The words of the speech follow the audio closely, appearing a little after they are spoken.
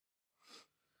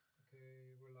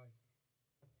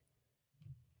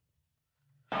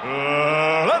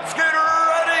Let's get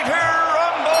ready to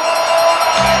rumble!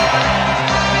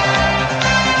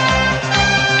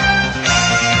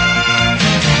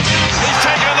 He's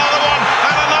taken another one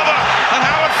and another, and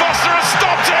Howard Foster has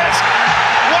stopped it!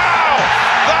 Wow!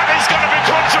 That is going to be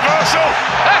controversial!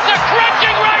 That's a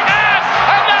crunching right hand,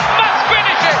 and that must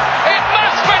finish it! It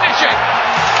must finish it!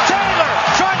 Taylor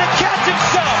trying to catch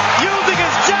himself, using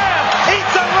his jab,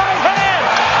 eats a right hand,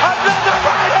 another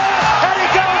right hand, and he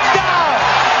goes down!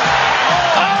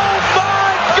 Oh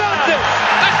my goodness!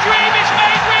 The dream is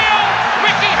made real!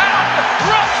 Ricky Hatton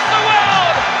rocks the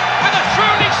world with a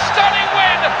truly stunning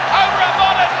win over a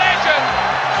modern legend!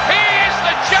 He is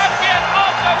the champion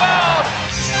of the world!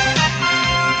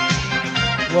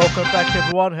 Welcome back,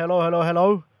 everyone.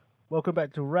 Hello. Welcome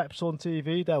back to Raps on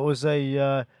TV. That was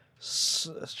a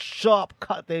sharp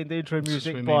cut there in the intro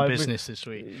music. We mean business this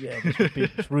week. Yeah, this would be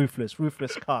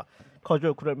ruthless cut.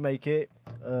 Kodjo couldn't make it.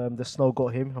 The snow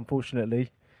got him, unfortunately.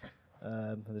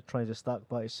 And the trains are stuck,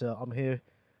 but I'm here.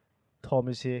 Tom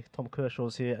is here. Tom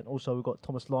Kershaw's here, and also we've got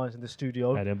Thomas Lyons in the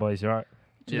studio. Hey then, boys, you alright?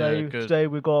 Today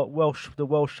we've got the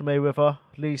Welsh Mayweather,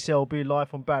 Lee Selby, live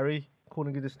from Barry,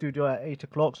 calling in the studio at 8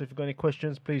 o'clock. So if you've got any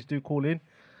questions, please do call in.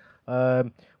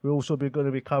 We're also going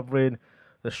to be covering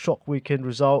the shock weekend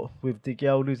result with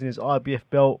DeGale losing his IBF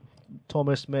belt.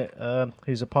 Thomas met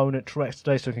his opponent Truex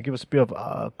today, so he can give us a bit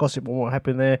of gossip on what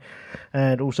happened there.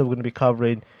 And also we're going to be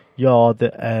covering Yard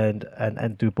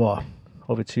and Dubois.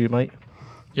 Over to you, mate.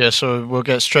 Yeah, so we'll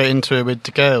get straight into it with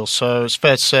DeGale. So it's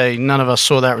fair to say none of us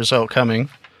saw that result coming.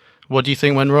 What do you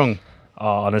think went wrong?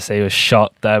 Oh, honestly, it was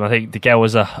shocked. I think DeGale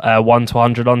was a 1 to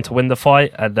 100 on to win the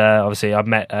fight. And obviously, I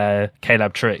met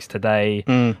Caleb Truex today,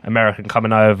 American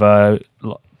coming over.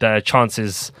 The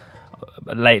chances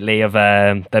lately of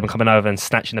them coming over and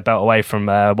snatching the belt away from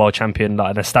world champion,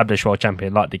 like an established world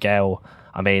champion like DeGale,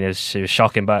 I mean, it was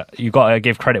shocking. But you've got to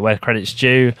give credit where credit's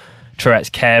due.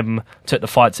 Truex took the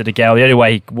fight to DeGale. The only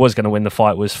way he was going to win the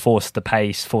fight was force the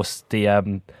pace,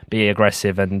 be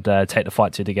aggressive and take the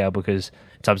fight to DeGale, because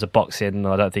in terms of boxing,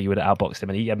 I don't think he would have outboxed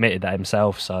him, and he admitted that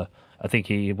himself. So I think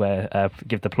he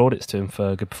give the plaudits to him for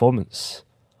a good performance.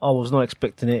 I was not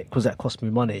expecting it because that cost me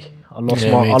money. I lost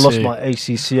my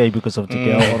ACCA because of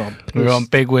DeGale. We were on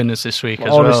big winners this week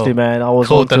as well. Honestly, man, I was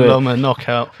called the Loma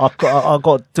knockout. I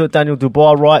got Daniel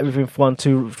Dubois right within one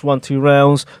two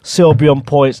rounds. Selby on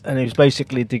points, and it was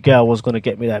basically DeGale was going to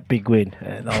get me that big win,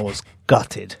 and I was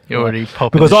gutted. You're already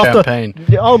popping the champagne.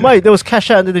 Oh mate, there was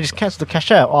cash out, and then they just cancelled the cash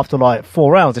out after like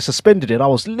 4 rounds. They suspended it. I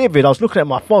was livid. I was looking at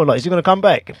my phone like, is he going to come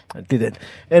back? I didn't.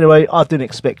 Anyway, I didn't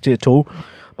expect it at all.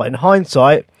 But in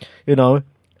hindsight, and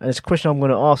it's a question I'm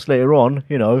going to ask later on,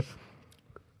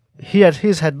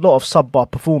 he's had a lot of sub-bar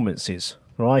performances,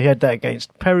 right? He had that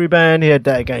against Periban, he had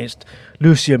that against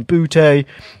Lucien Boutte,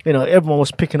 everyone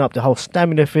was picking up the whole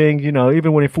stamina thing,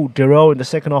 even when he fought Dirrell in the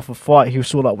second half of the fight, he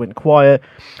sort of went quiet,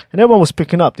 and everyone was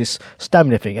picking up this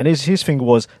stamina thing, and his thing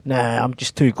was, nah, I'm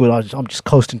just too good, I'm just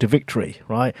coasting to victory,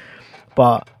 right?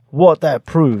 But what that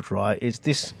proved, right, is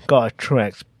this guy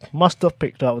Truex must have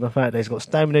picked up on the fact that he's got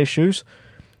stamina issues.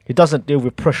 He doesn't deal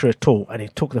with pressure at all, and he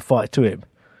took the fight to him.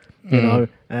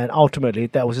 And ultimately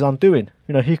that was his undoing.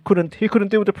 He couldn't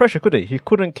deal with the pressure, could he? He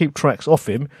couldn't keep Truex off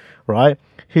him, right?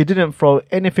 He didn't throw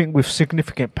anything with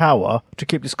significant power to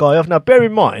keep this guy off. Now, bear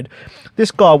in mind,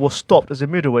 this guy was stopped as a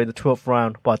middleweight in the 12th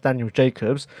round by Daniel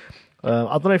Jacobs. I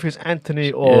don't know if it's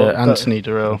Anthony or Anthony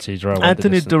Dirrell.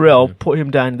 Anthony Dirrell put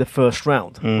him down in the first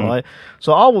round, right?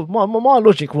 So my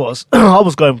logic was I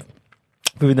was going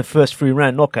within the first 3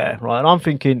 round knockout, right? And I'm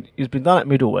thinking he's been done at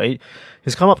middleweight,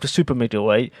 he's come up to super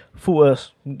middleweight, fought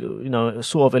a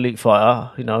sort of elite fighter,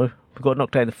 got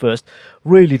knocked out in the first.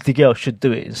 Really, DeGale should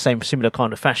do it in the same similar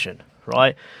kind of fashion,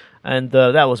 right? And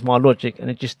that was my logic,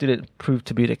 and it just didn't prove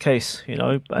to be the case,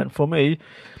 And for me,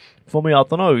 I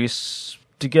don't know.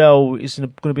 DeGale is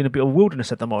going to be in a bit of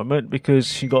wilderness at the moment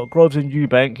because he got Groves and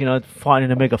Eubank, fighting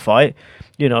in a mega fight.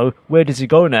 Where does he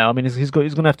go now? I mean, he's going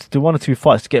to have to do 1 or 2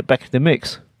 fights to get back in the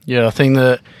mix. Yeah, I think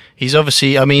that he's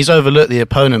obviously, he's overlooked the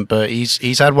opponent, but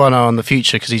he's had one eye on the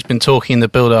future because he's been talking the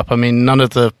build-up. I mean, none of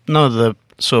the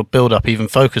sort of build-up even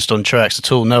focused on Truex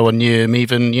at all. No one knew him,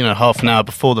 even, half an hour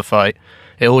before the fight.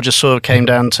 It all just sort of came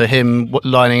down to him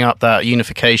lining up that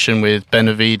unification with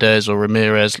Benavidez or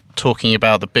Ramirez, talking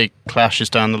about the big clashes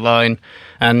down the line.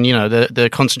 And, the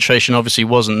concentration obviously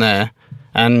wasn't there.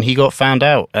 And he got found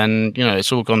out. And,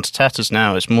 it's all gone to tatters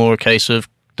now. It's more a case of,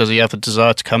 does he have the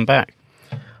desire to come back?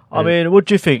 I mean, what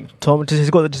do you think, Tom? Has he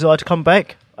got the desire to come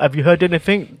back? Have you heard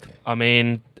anything? I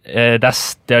mean,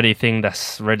 that's the only thing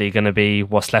that's really going to be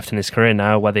what's left in his career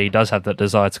now, whether he does have that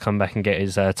desire to come back and get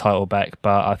his title back.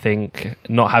 But I think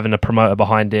not having a promoter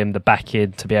behind him, the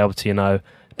backing to be able to,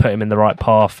 put him in the right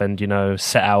path and,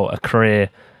 set out a career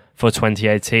for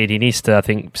 2018, he needs to, I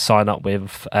think, sign up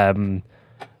with,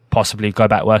 possibly go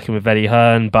back working with Eddie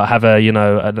Hearn, but have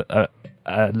a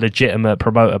legitimate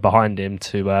promoter behind him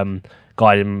to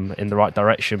guide him in the right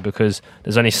direction, because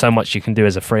there's only so much you can do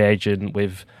as a free agent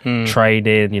with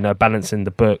training, balancing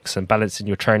the books and balancing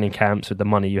your training camps with the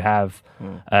money you have.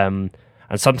 And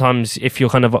sometimes if you're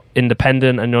kind of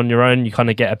independent and on your own, you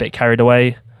kind of get a bit carried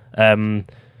away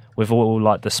with all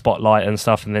like the spotlight and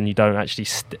stuff, and then you don't actually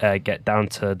get down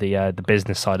to the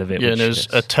business side of it. Yeah, and it was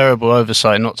a terrible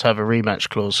oversight not to have a rematch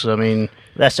clause. I mean,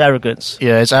 that's arrogance.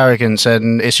 Yeah, it's arrogance,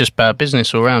 and it's just bad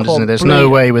business all around, isn't it? There's no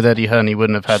way with Eddie Hearn he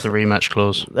wouldn't have had the rematch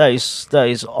clause. That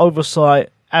is oversight,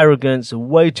 arrogance,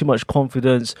 way too much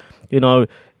confidence.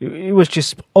 It was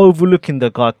just overlooking the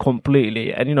guy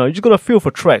completely. And, you just got to feel for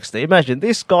Trex. Imagine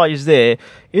this guy is there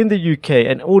in the UK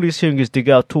and all he's hearing is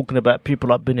Diggle talking about people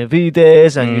like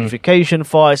Benavidez and unification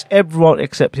fights, everyone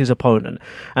except his opponent.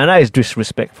 And that is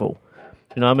disrespectful.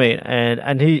 You know what I mean?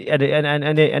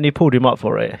 And he pulled him up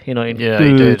for it, in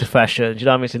good fashion. You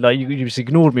know what I mean? So, like, you just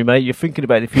ignored me, mate. You're thinking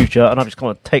about the future and I'm just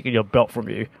kind of taking your belt from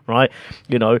you, right?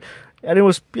 And it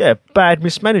was, bad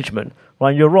mismanagement.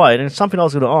 Right, you're right, and something I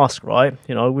was going to ask, right?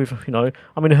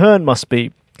 Hearn must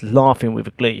be laughing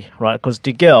with glee, right? Because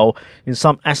Diggle, in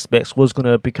some aspects, was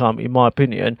going to become, in my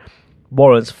opinion,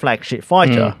 Warren's flagship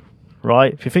fighter,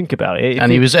 right? If you think about it,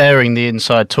 and he was airing the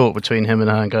inside talk between him and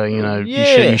Hearn, going,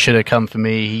 you should have come for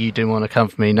me. You didn't want to come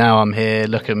for me. Now I'm here.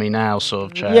 Look at me now, sort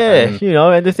of chat.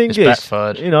 Yeah, and the thing is,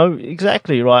 backfired.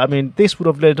 Exactly right. I mean, this would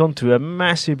have led on to a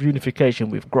massive unification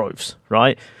with Groves,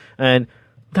 right? And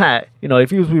that, if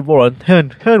he was with Warren,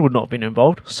 Hearn would not have been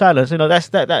involved. Silence,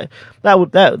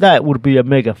 that would be a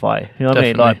mega fight. You know what I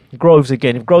mean? Like Groves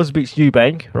again. If Groves beats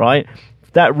Eubank, right,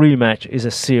 that rematch is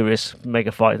a serious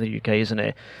mega fight in the UK, isn't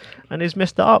it? And he's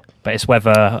messed it up. But it's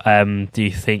whether do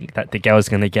you think that Digle's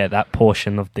going to get that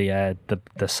portion of the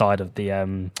side of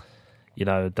the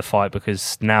the fight,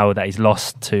 because now that he's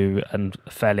lost to a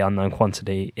fairly unknown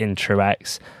quantity in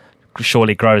Truax,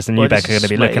 surely Groves and Eubank are going to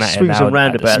be looking at it now. Swings and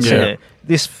roundabouts, isn't it?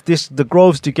 The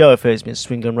Groves Diggle affair has been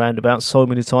swing and roundabouts so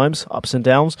many times, ups and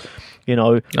downs.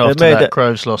 After that,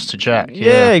 Groves lost to Jack.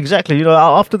 Yeah, exactly.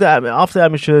 After the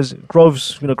amateurs,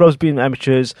 Groves being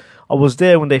amateurs, I was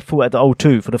there when they fought at the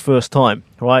O2 for the first time.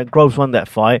 Right, Groves won that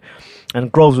fight,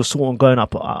 and Groves was sort of going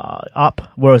up,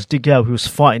 whereas Diggle, who was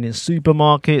fighting in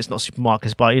supermarkets, not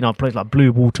supermarkets, but places like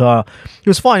Blue Water, he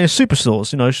was fighting in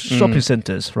superstores, shopping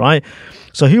centres, right?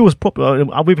 So he was proper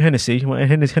with Hennessy.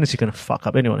 Hennessy can fuck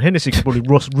up anyone. Hennessy could probably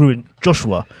ruin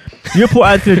Joshua. You put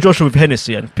Anthony Joshua with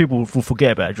Hennessy, and people will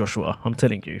forget about Joshua. I'm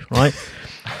telling you, right?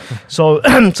 So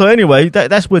anyway,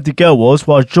 that's where Diggle was,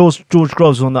 while George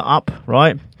Groves was on the up,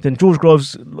 right? Then George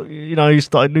Groves, he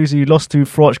started losing. He lost to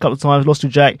Froch a couple of times, lost to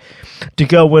Jack.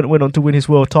 Diggle went on to win his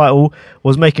world title,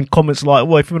 was making comments like,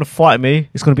 well, if you're going to fight me,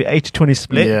 it's going to be 80-20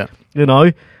 split,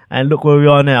 and look where we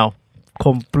are now.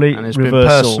 Complete and it's reversal. Been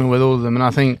personal with all of them, and I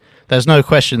think there's no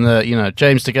question that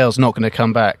James Diggle's not going to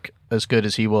come back as good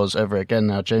as he was ever again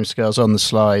now. James Diggle's on the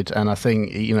slide, and I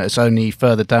think it's only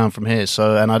further down from here.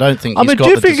 So, and I don't think he's got do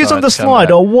you think he's on the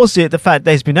slide, or was it the fact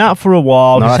that he's been out for a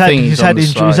while? No, he's had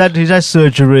injuries, he's had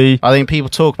surgery. I think people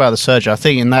talk about the surgery. I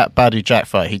think in that Badou Jack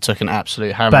fight, he took an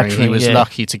absolute hammering. He was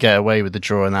lucky to get away with the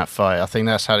draw in that fight. I think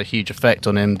that's had a huge effect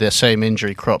on him. The same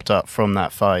injury cropped up from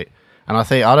that fight. And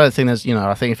I don't think there's,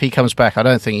 I think if he comes back, I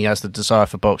don't think he has the desire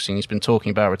for boxing. He's been talking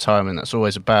about retirement. That's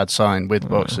always a bad sign with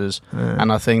boxers. Yeah.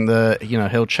 And I think that,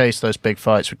 he'll chase those big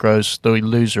fights with Groves, the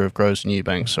loser of Groves and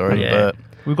Eubank, sorry. Yeah.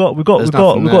 We've got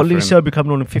Lee Selby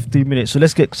coming on in 15 minutes. So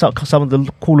let's get some of the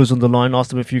callers on the line, ask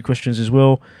them a few questions as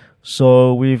well.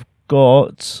 So we've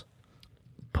got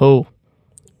Paul.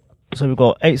 So we've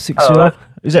got 860.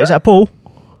 Is that Paul?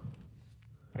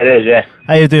 It is, yeah.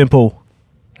 How you doing, Paul?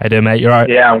 How you doing, mate? You alright?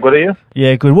 Yeah, I'm good. Are you?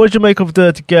 Yeah, good. What did you make of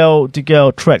the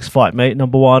Diggle Trex fight, mate?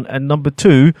 Number one. And number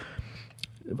two,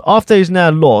 after he's now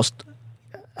lost,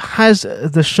 has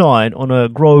the shine on a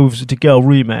Groves Diggle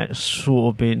rematch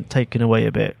sort of been taken away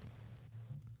a bit?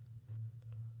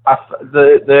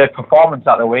 The performance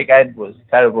at the weekend was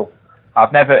terrible.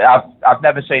 I've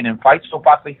never seen him fight so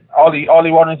badly. All he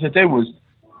wanted to do was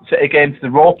sit against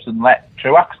the ropes and let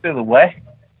Truax do the work.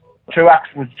 Truax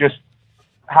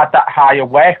had that higher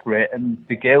work rate, and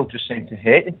Diggle just seemed to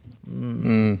hate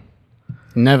him.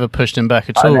 Never pushed him back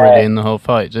at all, really, in the whole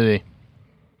fight, did he?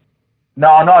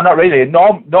 No, not really.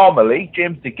 Normally,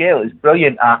 James Diggle is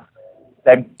brilliant at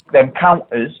them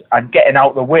counters and getting out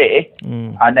of the way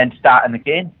and then starting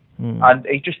again. And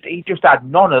he just had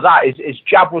none of that. His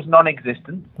jab was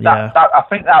non-existent. That I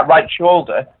think that right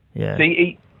shoulder. Yeah.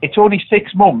 See, it's only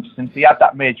 6 months since he had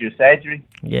that major surgery.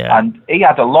 Yeah. And he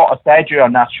had a lot of surgery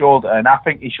on that shoulder, and I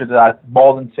think he should have had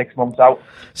more than 6 months out.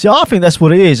 See, I think that's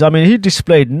what it is. I mean, he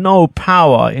displayed no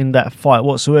power in that fight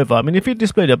whatsoever. I mean, if he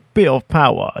displayed a bit of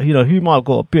power, he might have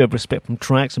got a bit of respect from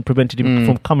Trax and prevented him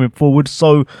from coming forward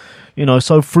so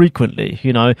frequently.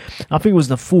 I think it was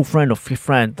the 4th round or 5th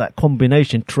round that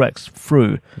combination Trax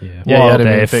threw. While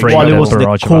he was in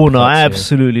the corner,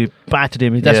 absolutely battered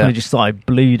him. That's when he just started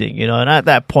bleeding. And at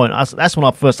that point, that's when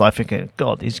I first started thinking,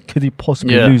 God, could he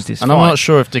possibly lose this and fight? I'm not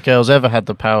sure if DeGale's ever had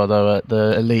the power, though, at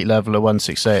the elite level at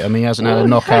 168. I mean, he hasn't had a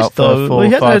knockout for 4 or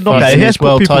 5 fights. He has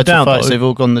put people down, fights, they've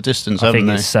all gone the distance, haven't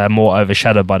they? I think it's more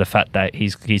overshadowed by the fact that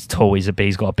he's tall, he's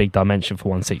got a big dimension for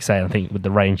 168. I think with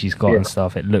the range he's got and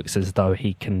stuff, it looks as though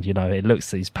he can, it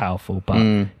looks he's powerful,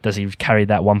 but does he carry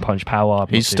that one-punch power?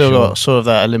 He's still got sort of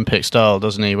that Olympic style,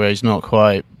 doesn't he, where he's not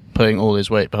quite putting all his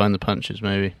weight behind the punches,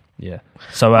 maybe. Yeah.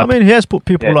 So I mean, he has put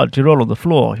people like Girol on the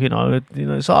floor. So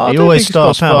he always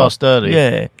starts fast early.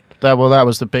 Yeah. That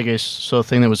was the biggest sort of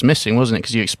thing that was missing, wasn't it?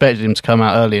 Because you expected him to come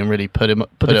out early and really put it on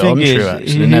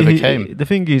Truax, and it never came. The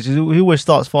thing is, he always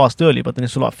starts fast early, but then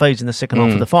it's like fades in the second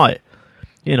half of the fight.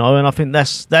 And I think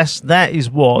that is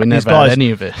what we these never guys. had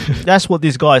any of it. That's what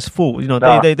these guys thought.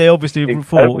 They obviously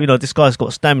thought, this guy's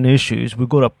got stamina issues. We've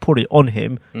got to put it on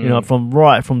him.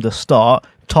 From the start,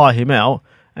 tie him out,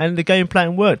 and the game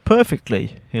plan worked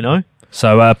perfectly.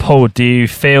 So, Paul, do you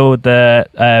feel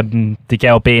that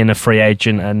DeGale being a free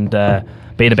agent and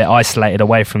being a bit isolated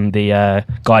away from the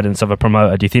guidance of a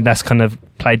promoter, do you think that's kind of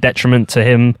played detriment to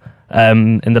him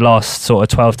in the last sort of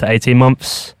 12 to 18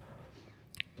 months?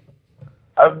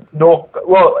 No.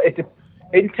 Well,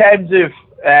 in terms of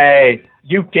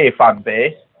UK fan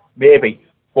base, maybe.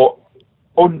 But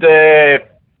under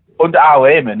Al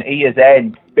Heyman, he has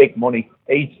earned big money.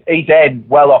 He's earned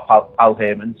well off Al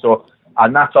Heyman,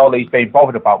 and that's all he's been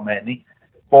bothered about mainly.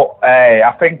 But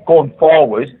I think going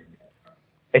forward,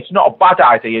 it's not a bad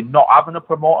idea not having a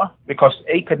promoter, because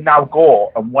he can now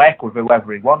go and work with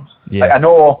whoever he wants. Yeah. Like, I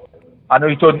know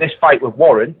he's done this fight with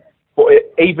Warren, but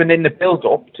even in the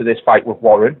build-up to this fight with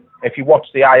Warren, if you watch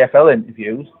the IFL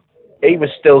interviews, he was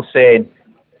still saying,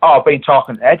 I've been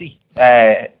talking to Eddie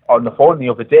on the phone the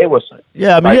other day.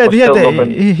 Yeah, I mean,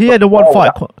 he had a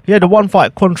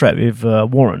one-fight contract with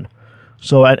Warren.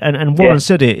 So and Warren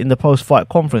said it in the post-fight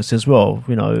conference as well.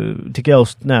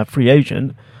 DeGale's now a free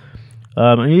agent.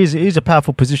 He's a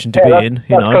powerful position to be in. That's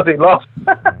because he lost.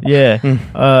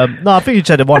 No, I think he just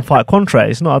had a one-fight contract.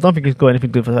 It's not. I don't think he's got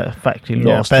anything to do with the fact he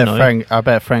lost. I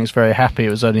bet Frank's very happy it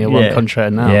was only a one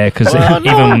contract now. Yeah, because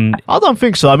I don't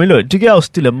think so. I mean, look, DeGale's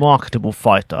still a marketable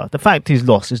fighter. The fact he's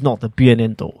lost is not the be and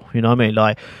end all. You know what I mean?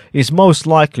 Like, it's most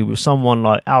likely with someone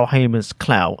like Al Heyman's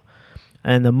clout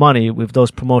and the money with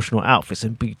those promotional outfits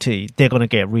in BT, they're going to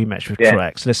get a rematch with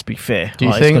Truax. Let's be fair. Do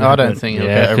you think? I don't think he'll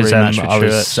get a rematch with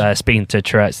Truax. I was speaking to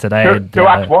Truax today.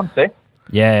 Truax wants it.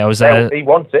 Yeah, I was. He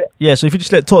wants it. Yeah, so if you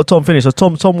just let Tom finish. So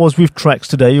Tom was with Truax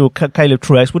today, or Caleb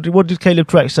Truax. What did Caleb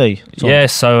Truax say, Tom? Yeah,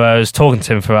 so I was talking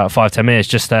to him for about 5-10 minutes.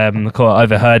 Just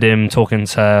overheard him talking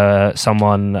to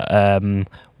someone,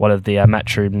 one of the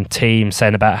Matchroom team,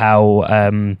 saying about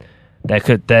how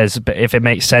if it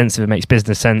makes sense, if it makes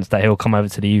business sense, that he'll come over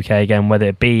to the UK again, whether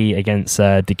it be against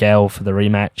DeGale for the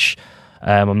rematch.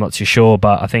 I'm not too sure,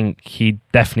 but I think he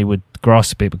definitely would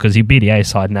grasp it, because he'd be the A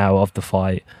side now of the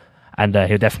fight, and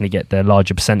he'll definitely get the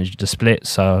larger percentage of the split.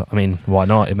 So, I mean, why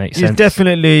not? It makes sense. He's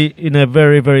definitely in a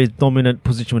very, very dominant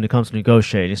position when it comes to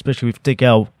negotiating, especially if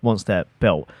DeGale wants that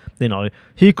belt.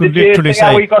 He could literally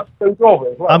say.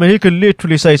 I mean, he could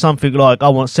literally say something like, "I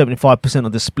want 75%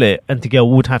 of the split," and DeGale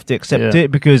would have to accept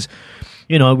it, because,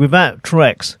 without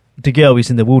Truax, DeGale is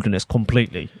in the wilderness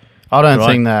completely. I don't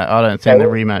think the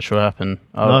rematch will happen.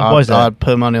 I'd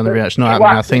put money on the rematch not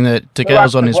happening. I think that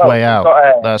DeGale's on his way out.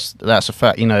 That's a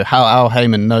fact. How Al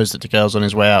Heyman knows that DeGale's on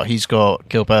his way out. He's got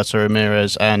Gilberto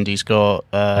Ramirez and he's got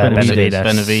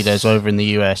Benavidez over in the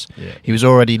US. Yeah. He was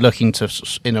already looking to,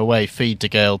 in a way, feed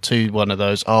DeGale to one of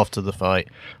those after the fight.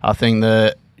 I think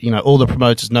that all the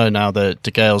promoters know now that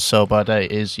DeGale's sell-by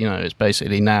date is, it's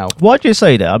basically now. Why do you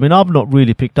say that? I mean, I've not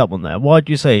really picked up on that. Why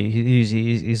do you say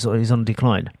he's on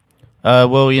decline?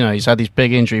 Well, he's had these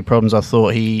big injury problems. I thought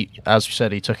as you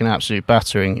said, he took an absolute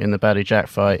battering in the Baddy Jack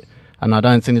fight. And I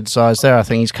don't think the desire's there. I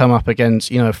think he's come up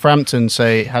against, Frampton,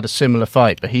 say, had a similar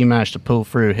fight, but he managed to pull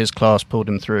through. His class pulled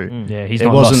him through. Yeah, he's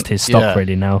not lost his stock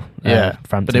really now.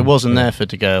 Frampton. But it wasn't there for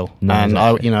De Gale. No, and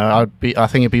exactly. I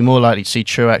think it'd be more likely to see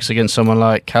Truax against someone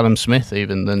like Callum Smith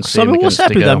even than see him what's against De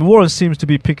happening Gale. then? Warren seems to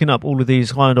be picking up all of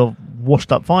these kind of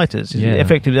washed-up fighters.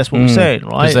 Effectively, that's what we're saying,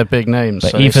 right? Because they're big names.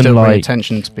 But so even still bring like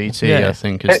attention to BT, I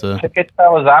think, is the... Ticket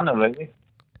sellers, Anna, really.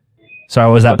 Sorry,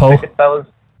 what was that, Paul? Ticket sellers.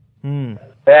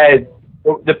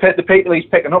 The people he's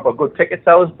picking up are good ticket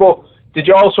sellers. But did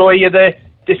you also hear the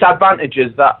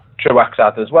disadvantages that Truax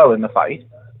had as well in the fight?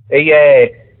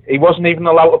 He wasn't even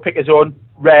allowed to pick his own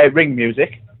ring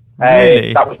music.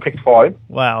 Really? That was picked for him.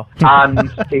 Wow. And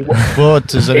What?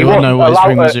 Does anyone know what his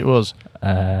ring music was?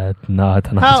 No, I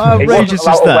don't know. How he outrageous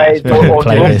wasn't is allowed to that? wear his own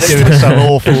Playlist.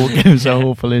 Give him some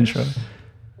awful intro.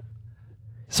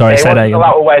 Sorry, He say that wasn't again.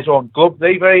 allowed to wear his own gloves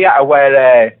either. He had to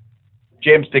wear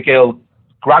James DeGill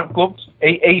Grant gloves.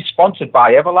 He's sponsored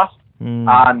by Everlast,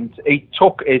 and he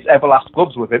took his Everlast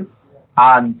gloves with him,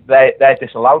 and they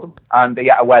disallowed him, and he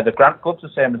had to wear the Grant gloves the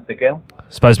same as DeGill.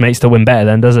 Suppose makes the win better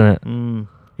then, doesn't it?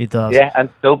 He does. Yeah, and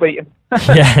still beat him.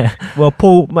 Yeah. Well,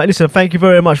 Paul, mate, listen, thank you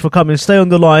very much for coming. Stay on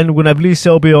the line. We're going to have Lee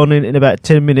Selby on in about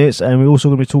 10 minutes, and we're also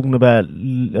going to be talking about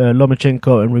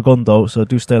Lomachenko and Rigondeaux, so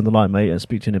do stay on the line, mate, and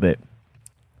speak to you in a bit.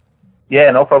 Yeah,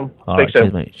 no problem. All Speak right, soon.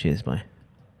 cheers, mate. Cheers, mate.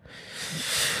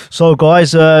 So,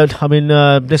 guys,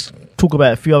 let's talk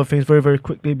about a few other things very, very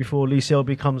quickly before Lee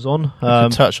Selby comes on.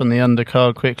 Touch on the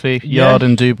undercard quickly. Yeah. Yard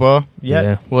and Dubois.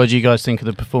 Yeah. What do you guys think of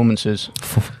the performances?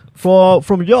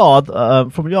 From Yard,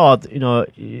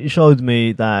 it showed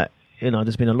me that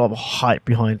there's been a lot of hype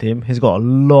behind him. He's got a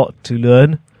lot to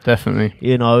learn. Definitely.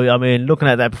 Looking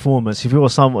at that performance, if you were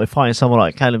fighting someone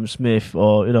like Callum Smith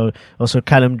or also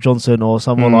Callum Johnson or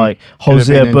someone like Could have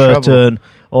been Jose in Burton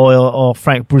or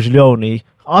Frank Brugiglione,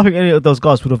 I think any of those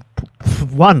guys would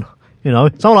have won.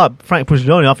 Someone like Frank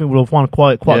Brugiglione, I think would have won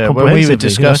quite comprehensively. When we were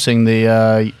discussing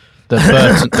the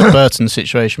Burton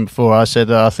situation before, I said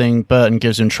that I think Burton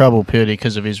gives him trouble purely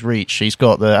because of his reach. He's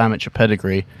got the amateur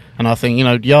pedigree, and I think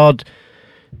Yard.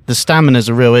 The stamina is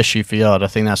a real issue for Yard. I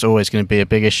think that's always going to be a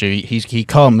big issue. He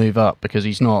can't move up because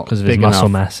he's not Because of big his muscle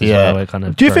enough. mass as well. It kind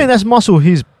of Do you think that's muscle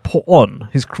he's put on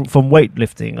from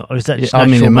weightlifting, or is that just I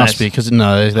mean, natural it mass? must be because that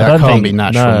don't can't think- be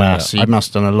natural no, mass. He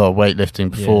must have done a lot of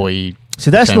weightlifting before he.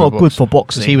 So that's became a not good for boxer.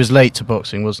 boxing. 'Cause he was late to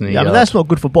boxing, wasn't he? Yeah, I mean, Yard? that's not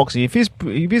good for boxing. If he's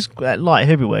at light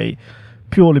heavyweight,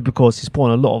 purely because he's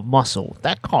putting a lot of muscle,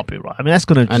 that can't be right. I mean, that's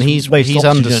going to And he's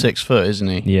under 6 foot, isn't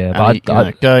he? Yeah, And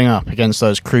but going up against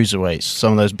those cruiserweights,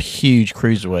 some of those huge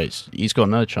cruiserweights, he's got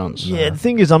no chance. Yeah, the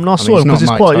thing is, I'm not sure he's because not it's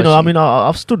Mike quite. Tyson.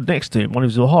 I've stood next to him when he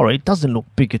was a horror. He doesn't look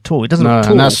big at all. He doesn't No, look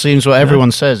tall. and that seems what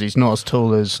everyone says. He's not as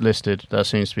tall as listed. That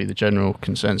seems to be the general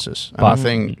consensus. And I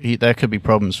think there could be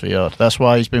problems for Yard. That's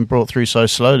why he's been brought through so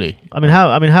slowly. Where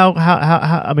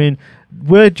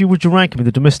would you rank him in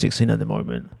the domestic scene at the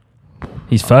moment?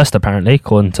 he's first apparently,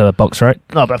 according to BoxRec.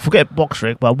 No, but forget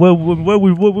BoxRec. But where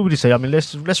would you say? I mean,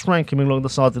 let's rank him along the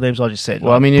side of the names I just said.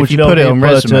 Well, I mean, if you put it on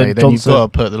resume, then you've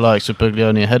got to put the likes of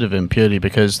Buglioni ahead of him purely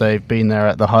because they've been there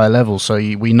at the higher level. So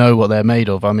we know what they're made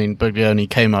of. I mean, Buglioni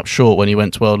came up short when he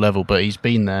went to world level, but he's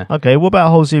been there. Okay, what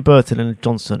about Jose Burton and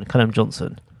Callum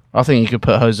Johnson? I think you could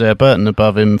put Jose Burton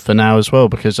above him for now as well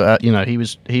because he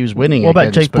was winning. What about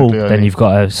against Jake Paul? Buglioni. Then you've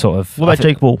got a sort of. What about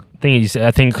Jake Paul?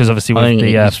 I think because obviously with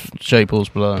Jake Paul's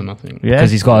below him. I think Yeah,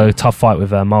 because he's got a tough fight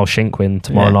with Miles Shinkwin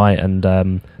tomorrow Yeah. night,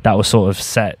 and that was sort of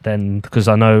set then because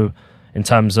I know in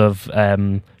terms of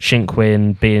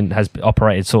Shinkwin has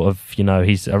operated sort of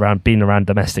he's been around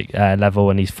domestic level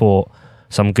and he's fought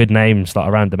some good names like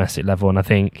around domestic level, and I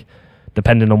think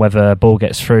depending on whether Ball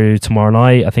gets through tomorrow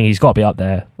night, I think he's got to be up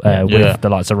there with the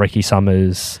likes of Ricky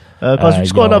Summers. Guys, we've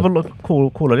just got another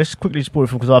caller. Let's quickly spoil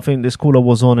it because I think this caller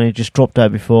was on and he just dropped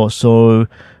out before. So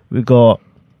we got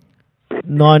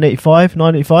 985.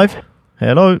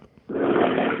 Hello.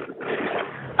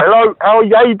 Hello, how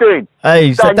you doing? Hey,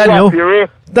 is that Daniel? Up, you're here.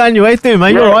 Daniel, how you doing,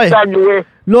 mate? You all right? Daniel here.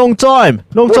 Long time.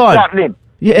 What's happening?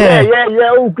 Yeah.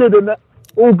 All good and that.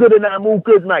 All good and that. I'm all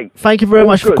good, mate. Thank you very All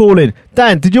much for good. calling.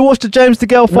 Dan, did you watch the James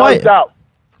DeGale No fight? doubt.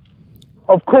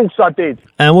 Of course I did.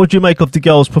 And what do you make of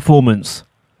DeGale's performance?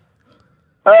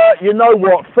 You know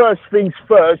what? First things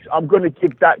first, I'm going to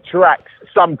give that Trax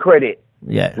some credit.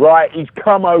 Yeah. Right? He's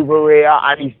come over here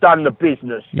and he's done the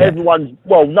business. Yeah.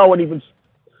 No one even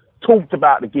talked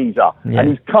about the geezer. Yeah. And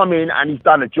he's come in and he's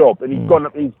done a job. And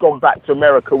he's gone back to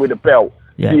America with a belt.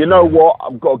 Yeah. So you know what?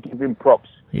 I've got to give him props.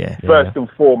 Yeah. First and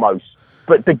foremost.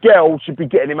 But the girl should be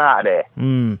getting him out of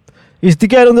there. Is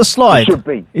DeGale on the slide? He should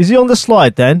be. Is he on the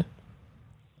slide, Dan?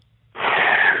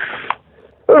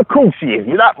 Well, of course he is.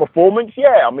 With that performance,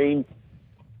 yeah. I mean,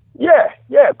 yeah,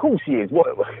 of course he is. What?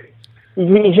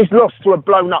 He's just lost to a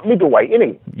blown-up middleweight, isn't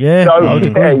he? Yeah, so, I would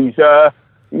agree. He's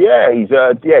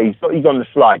on the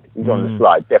slide. He's on the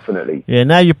slide, definitely. Yeah,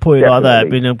 now you put it like that,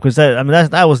 Definitely. because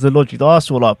that was the logic that I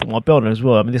saw like put my belt on as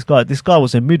well. I mean, this guy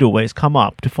was a middleweight. He's come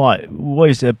up to fight. What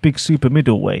is it, a big super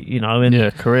middleweight? And Yeah,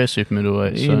 career super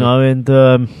middleweight. So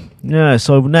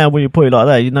now when you put it like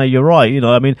that, you're right.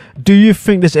 I mean, do you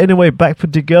think there's any way back for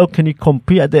DeGale? Can he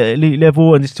compete at the elite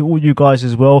level? And it's to all you guys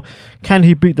as well. Can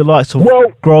he beat the likes of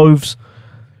Groves?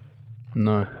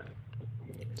 No.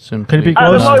 Can he beat At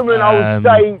Groves? the moment, I would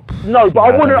say no, but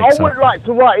I wouldn't like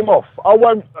to write him off. I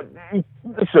won't.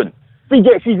 Listen, if he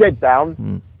gets his head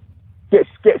down, gets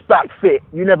back fit,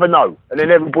 you never know, and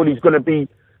then everybody's going to be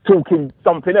talking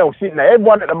something else, isn't there?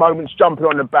 Everyone at the moment's jumping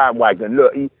on the bandwagon.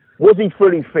 Look, was he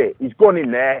fully fit? He's gone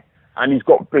in there and he's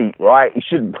got beat. Right? He's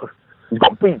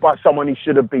got beat by someone he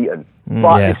should have beaten.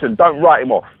 But listen, don't write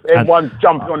him off. Everyone's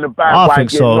jumping on the bandwagon, I think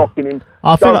so. knocking him.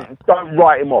 Don't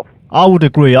write him off. I would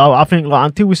agree. I think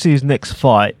until we see his next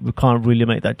fight, we can't really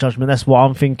make that judgment. That's what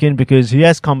I'm thinking, because he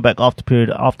has come back after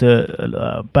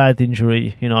a bad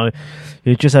injury.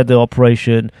 He just had the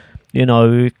operation.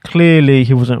 Clearly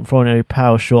he wasn't throwing any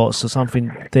power shots, so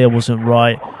something there wasn't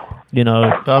right.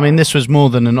 But I mean, this was more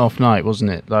than an off night,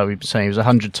 wasn't it? Like we were saying, it was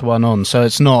 100-1 on, so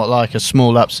it's not like a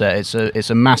small upset. It's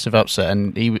a massive upset,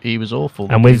 and he was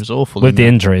awful. And he was awful with the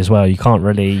injury as well. You can't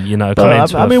really, we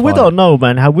don't know,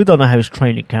 man. We don't know how his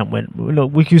training camp went.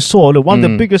 Look, one of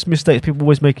the biggest mistakes people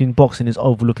always make in boxing is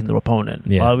overlooking their opponent.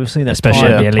 Yeah, right? We've seen that especially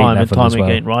at the elite time and level time as well.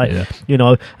 again, right? Yeah.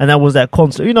 And that was that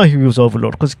constant. He was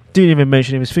overlooked because didn't even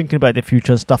mention he was thinking about the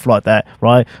future and stuff like that,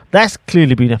 right? That's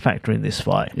clearly been a factor in this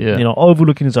fight. Yeah.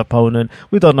 Overlooking his opponent.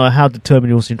 We don't know how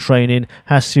determined he was in training,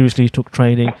 how seriously he took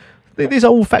training. These are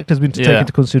all factors we need to take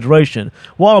into consideration.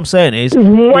 What I'm saying is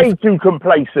way too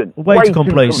complacent. Way too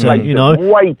complacent. Way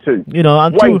too.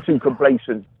 Way too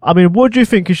complacent. I mean, what do you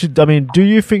think he should? I mean, do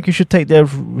you think he should take their?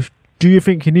 Do you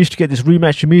think he needs to get this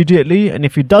rematch immediately? And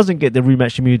if he doesn't get the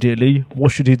rematch immediately,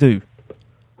 what should he do?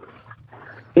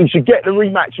 He should get the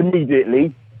rematch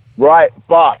immediately, right?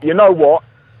 But you know what?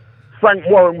 Frank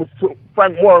Warren was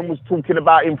talking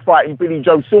about him fighting Billy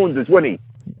Joe Saunders, wasn't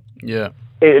he? Yeah.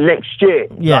 Next year.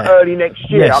 Yeah. Early next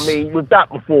year. Yes. I mean, with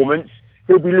that performance,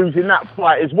 he'll be losing that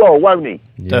fight as well, won't he?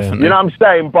 Yeah. Definitely. You know what I'm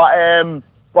saying?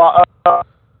 But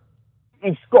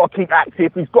he's got to keep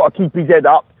active. He's got to keep his head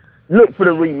up. Look for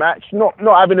the rematch. Not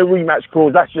having a rematch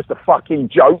clause. That's just a fucking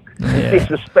joke. It's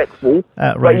disrespectful.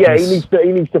 Outrageous. But yeah,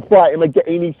 he needs to fight him again.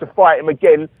 He needs to fight him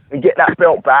again and get that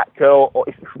belt back. He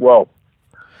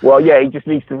just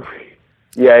needs to.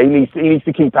 Yeah, he needs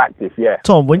to keep active. Yeah.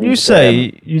 Tom, when you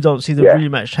say you don't see the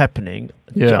rematch happening,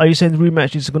 are you saying the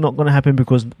rematch is not going to happen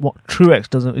because what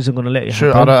Truex isn't going to let you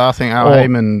happen? I think Al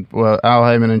Heyman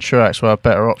and Truex will have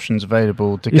better options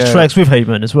available. Is Truex with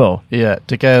Heyman as well? Yeah,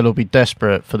 DeGale will be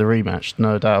desperate for the rematch,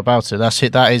 no doubt about it.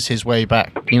 That is his way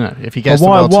back. If he gets the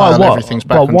world title, everything's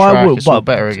back on track. It's all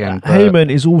better again. Heyman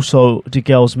is also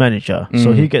DeGale's manager,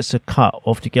 so he gets a cut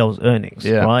of DeGale's earnings,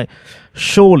 right?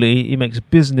 Surely it makes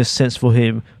business sense for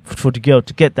him for DeGale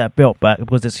to get that belt back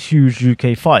because there's huge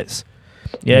UK fights.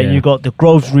 Yeah, you got the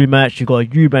Groves rematch, you got a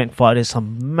Eubank fight. There's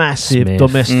some massive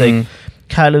domestic.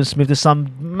 Callum Smith. There's some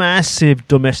massive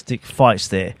domestic fights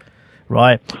there.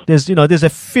 Right, there's a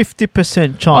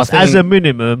 50% chance as a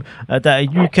minimum that a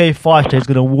UK fighter is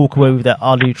going to walk away with that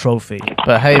Ali trophy.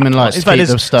 But Heyman likes to keep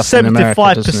the stuff in America,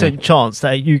 75% chance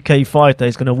that a UK fighter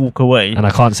is going to walk away. And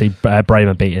I can't see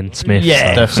Bramer beating Smith.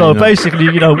 Yeah, so basically,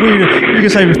 we can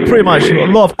say with pretty much a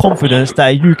lot of confidence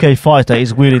that a UK fighter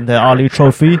is winning the Ali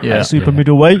trophy at super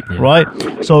middleweight, right?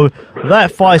 So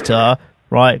that fighter,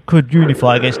 right, could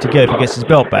unify against DeGale if he gets his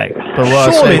belt back.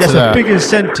 But surely that's a big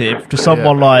incentive to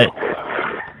someone like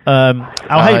Al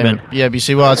Heyman. Yeah, but you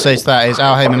see, what I'd say to that is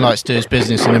Al Heyman likes to do his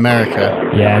business in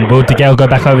America. Yeah, and will DeGale go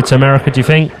back over to America, do you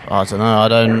think? I don't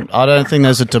know. I don't think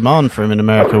there's a demand for him in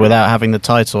America without having the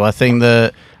title. I think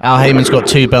that Al Heyman's got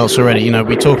 2 belts already.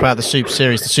 We talk about the Super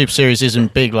Series. The Super Series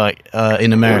isn't big like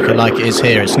in America like it is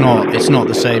here. It's not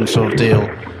the same sort of deal.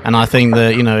 And I think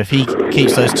that, if he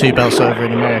keeps those 2 belts over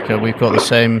in America, we've got the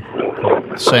same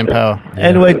power. Yeah.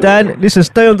 Anyway, Dan, listen,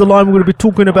 stay on the line. We're going to be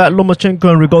talking about Lomachenko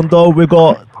and Rigondeaux. We've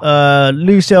got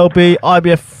Lee Selby,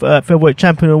 IBF featherweight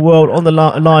champion of the world, on the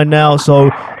line now.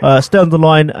 So stay on the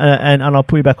line and I'll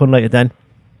put you back on later, Dan.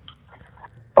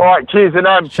 All right, cheers, and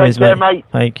cheers, take care, mate.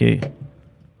 Thank you.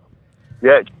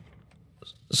 Yeah.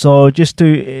 So just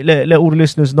to let all the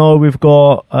listeners know, we've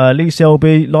got Lee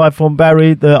Selby live from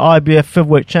Barry, the IBF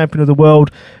featherweight champion of the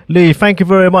world. Lee, thank you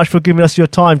very much for giving us your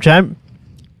time, champ.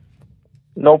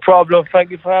 No problem.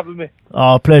 Thank you for having me.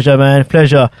 Oh, pleasure, man.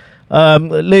 Pleasure.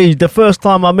 Lee, the first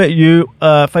time I met you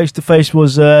face to face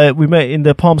was we met in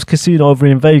the Palms Casino over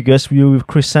in Vegas. You were with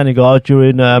Chris Sanigar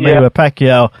during Mayweather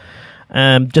Pacquiao,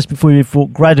 just before you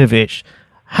fought Gradovic.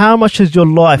 How much has your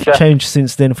life changed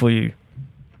since then for you?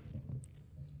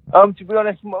 To be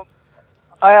honest,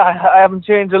 I haven't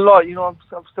changed a lot. You know,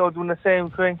 I'm still doing the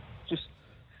same thing. Just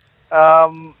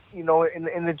you know,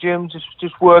 in the gym,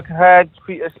 just working hard,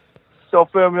 feet still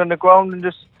firmly on the ground, and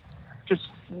just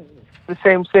the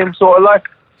same sort of life.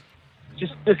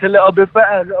 Just a little bit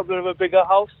better, a little bit of a bigger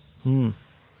house, and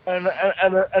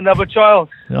another child.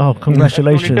 Oh,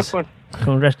 congratulations!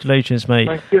 Congratulations, mate.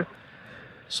 Thank you.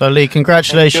 So, Lee,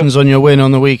 congratulations on your win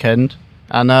on the weekend.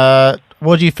 And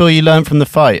what do you feel you learned from the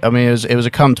fight? I mean, it was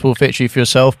a comfortable victory for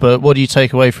yourself, but what do you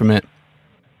take away from it?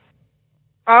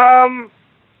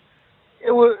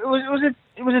 It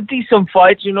was a decent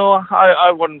fight. You know,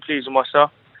 I wasn't pleased with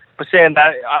myself. But saying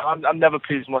that, I'm never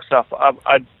pleased with myself.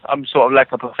 I'm sort of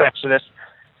like a perfectionist,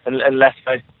 unless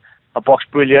I box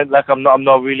brilliant. Like I'm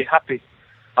not really happy.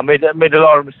 I made a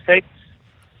lot of mistakes.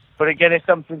 But again, it's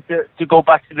something to go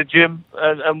back to the gym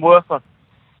and work on.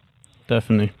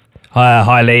 Definitely.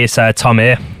 Hi Lee, it's Tom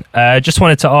here. Just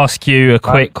wanted to ask you a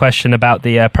quick question about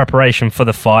the preparation for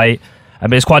the fight.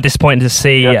 It's quite disappointing to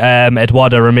see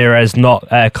Eduardo Ramirez not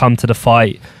come to the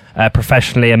fight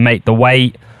professionally and make the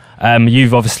weight.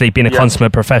 You've obviously been a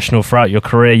consummate professional throughout your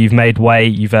career. You've made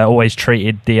weight. You've always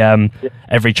treated the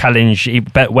every challenge,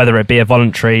 whether it be a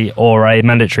voluntary or a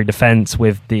mandatory defence,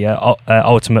 with the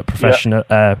ultimate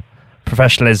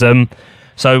professionalism.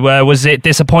 So was it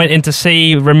disappointing to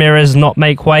see Ramirez not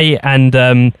make weight? And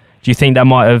do you think that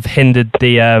might have hindered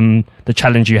the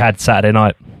challenge you had Saturday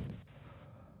night?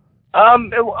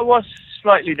 It was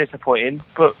slightly disappointing,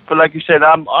 but like you said,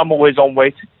 I'm always on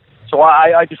weight. So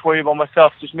I just worry about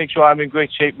myself. Just make sure I'm in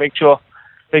great shape. Make sure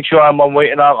I'm on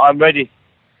weight and I'm ready.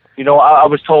 You know, I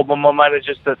was told by my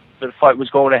managers that the fight was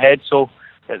going ahead, so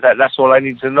that's all I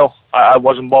need to know. I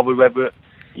wasn't bothered whether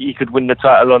he could win the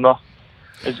title or not.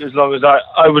 As long as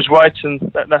I was right, and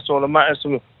that's all that matters to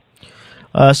me.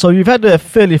 So you've had a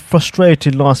fairly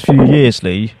frustrating last few years,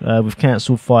 Lee, with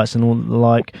cancelled fights and all the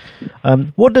like.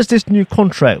 What does this new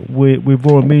contract with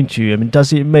Royal mean to you? I mean,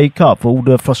 does it make up for all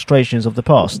the frustrations of the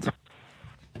past?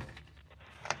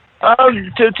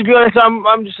 To be honest,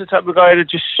 I'm just the type of guy that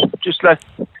just like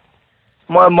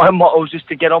my motto is just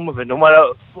to get on with it, no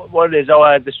matter what it is, how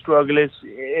hard the struggle is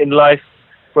in life,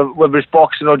 whether it's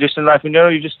boxing or just in life. And you know,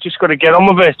 you just got to get on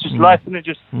with it. It's just life, and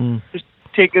just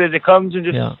take it as it comes, and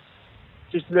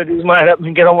just let his mind up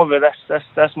and get on with it.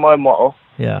 That's my motto.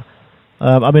 Yeah.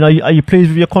 I mean, are you pleased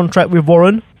with your contract with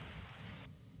Warren?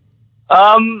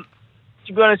 To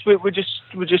be honest, we're just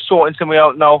sorting something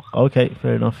out now. Okay,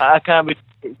 fair enough. I can't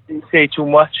say too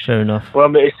much. Fair enough.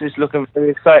 But it's looking very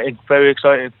exciting. Very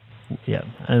exciting. Yeah,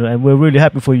 and we're really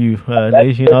happy for you,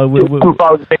 Lee. You know,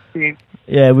 2018.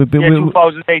 Yeah, we've been.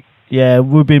 2008. Yeah,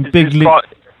 we've been big Lee.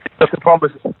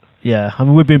 Yeah, I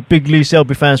mean, we've been big Lee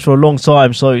Selby fans for a long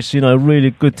time, so it's, you know,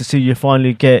 really good to see you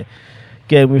finally get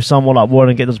with someone like Warren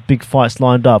and get those big fights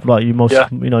lined up like you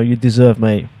you deserve,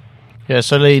 mate. Yeah,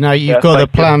 so Lee, now you've got the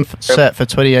plan set for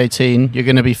 2018. You're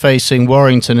going to be facing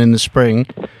Warrington in the spring.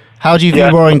 How do you view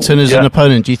Warrington as an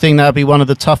opponent? Do you think that would be one of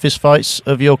the toughest fights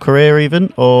of your career,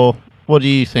 even, or what do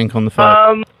you think on the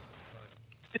fight?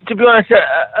 To be honest,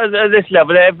 at this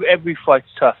level, every fight's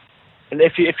tough, and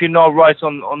if you're not right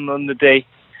on the day,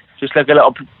 just like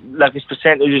it's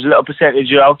percentages, a little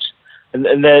percentage out, and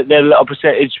they're a little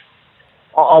percentage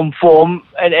on form,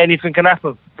 and anything can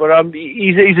happen. But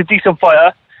he's a decent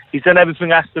fighter. He's done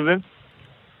everything asked of him.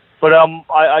 But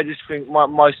I just think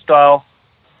my style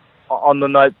on the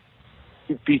night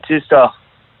beats his style.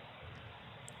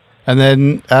 And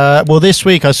then, this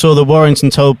week I saw that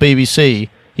Warrington told BBC,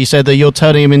 he said that you're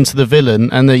turning him into the villain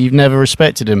and that you've never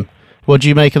respected him. What do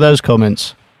you make of those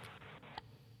comments?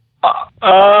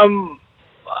 How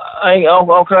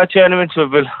can I turn him into a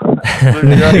villain?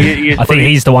 I think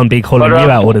he's the one being calling you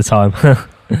out all the time.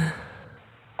 Yeah.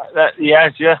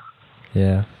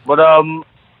 But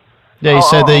yeah, you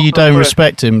said that you don't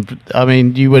respect him. I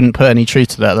mean, you wouldn't put any truth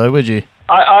to that, though, would you?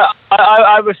 I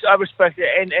respect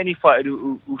any fighter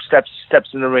who steps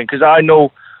in the ring, because I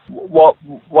know what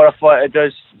a fighter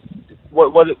does,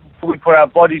 what we put our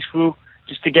bodies through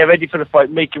just to get ready for the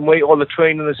fight, making weight, all the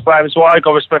training and sparring. So I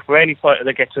got respect for any fighter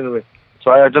that gets in the ring.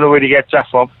 So I don't know where he gets that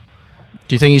from.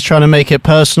 Do you think he's trying to make it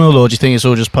personal, or do you think it's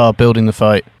all just part of building the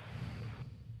fight?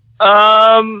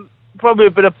 Probably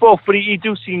a bit of both, but he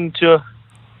do seem to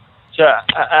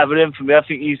have it in for me. I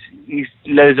think he's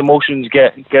let his emotions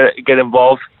get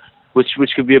involved,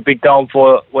 which could be a big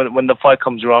downfall when the fight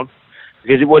comes around.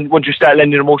 Because once you start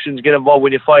letting your emotions get involved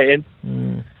when you're fighting,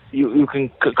 you can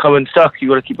come unstuck. You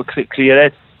got to keep a clear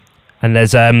head. And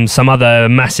there's some other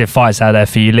massive fights out there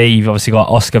for you, Lee. You've obviously got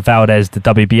Oscar Valdez, the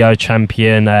WBO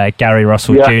champion, Gary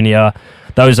Russell Jr.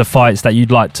 Those are fights that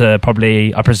you'd like to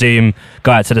probably, I presume,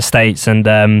 go out to the States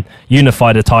and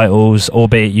unify the titles,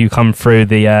 albeit you come through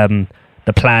the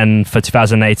plan for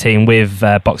 2018 with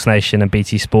Box Nation and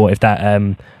BT Sport. If that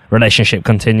relationship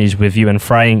continues with you and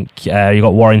Frank, you've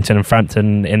got Warrington and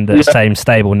Frampton in the same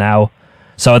stable now.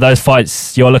 So are those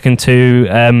fights you're looking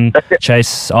to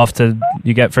chase after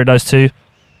you get through those two?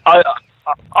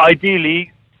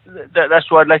 Ideally,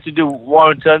 that's what I'd like to do.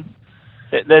 Warrington,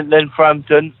 then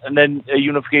Frampton, and then a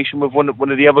unification with one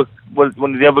of the other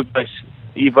guys,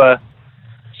 either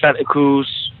Santa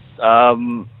Cruz, I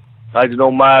don't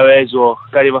know, Mares or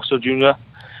Gary Russell Jr.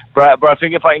 But I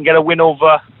think if I can get a win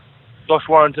over Josh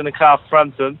Warrington and Carl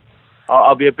Frampton,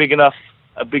 I'll be a big enough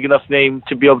name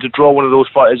to be able to draw one of those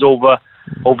fighters over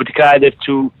to Cardiff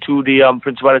to the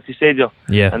Principality Stadium.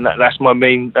 Yeah, and that's my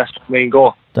main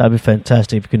goal. That'd be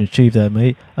fantastic if you can achieve that,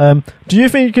 mate. Do you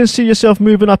think you can see yourself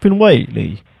moving up in weight,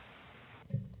 Lee?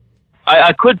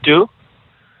 I could do,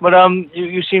 but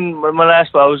you seen my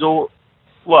last fight. I was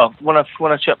when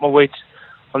I checked my weight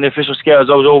on the official scales,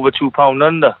 I was over 2 pound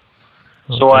under.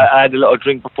 Okay. So I had a little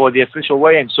drink before the official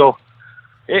weigh-in. So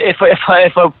if I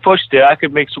pushed it, I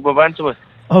could make super bantamweight.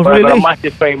 Oh, but really? I've got a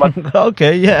massive frame.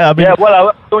 Okay, yeah. I mean,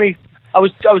 well, I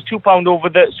was 2 pound over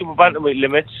the super bantamweight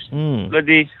limits.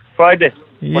 Bloody Friday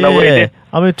when I weighed in.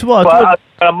 I mean, I've got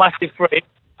a massive frame.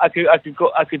 I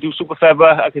could do super feather.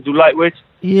 I could do lightweight.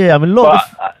 Yeah, I mean, I'm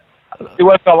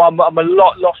a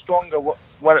lot stronger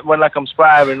when like I'm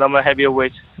sparring. I'm a heavier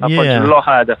weight. I punch a lot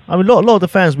harder. I mean, a lot of the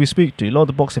fans we speak to, a lot of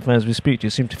the boxing fans we speak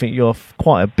to, seem to think you're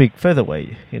quite a big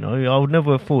featherweight. You know, I would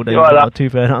never have thought that you were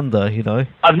 2 pound under. You know,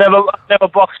 I've never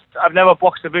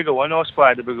boxed a bigger one or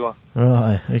sparred a bigger one.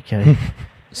 Right. Okay.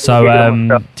 So,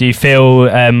 do you feel,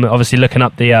 obviously looking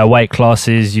up the weight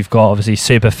classes, you've got obviously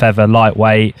super feather,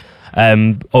 lightweight.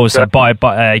 Also,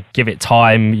 give it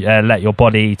time, let your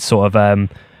body sort of,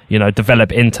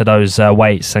 develop into those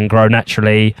weights and grow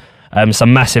naturally.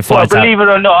 Some massive fights. Believe it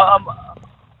or not, I'm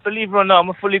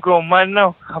a fully grown man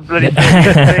now. I'm bloody 15.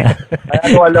 I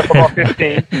know I look about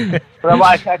 15, but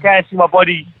I can't see my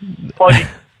body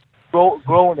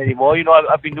growing anymore. You know,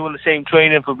 I've been doing the same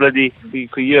training for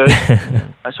years,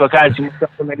 so I can't see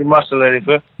myself from any muscle or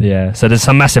anything. Yeah, so there's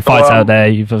some massive fights out there.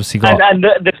 You've obviously got, and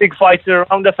the big fights are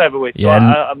around the featherweight. Yeah, so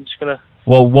I'm just gonna.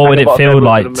 Well, what would it feel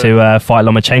like to fight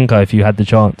Lomachenko if you had the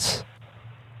chance?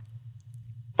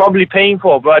 Probably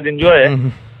painful, but I'd enjoy it. Mm-hmm.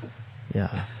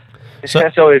 Yeah,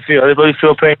 that's how it feels. I'd probably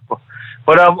feel painful,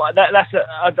 but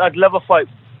I'd love a fight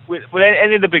with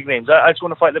any of the big names. I just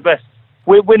want to fight the best.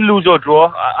 Win, lose or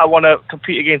draw, I want to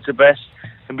compete against the best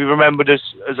and be remembered as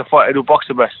a fighter who boxed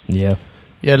the best. Yeah,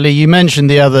 Lee. You mentioned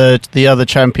the other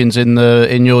champions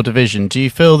in your division. Do you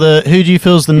feel who do you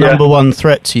feel is the number one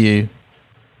threat to you?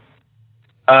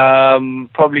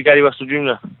 Probably Gary Russell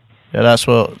Jr. Yeah, that's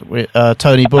what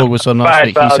Tony Borg was on last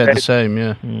week. He said the same.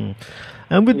 Yeah,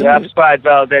 and with I've sparred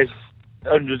Valdez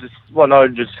hundreds of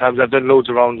times. I've done loads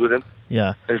of rounds with him.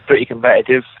 Yeah, it's pretty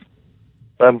competitive.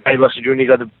 Gary Russell Jr.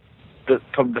 got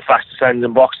probably the fastest hands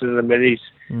in boxing in the middle. He's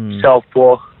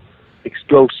southpaw,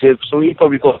 explosive, so he'd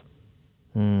probably go.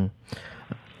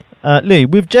 Lee,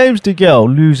 with James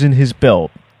DeGale losing his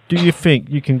belt, do you think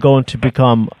you can go on to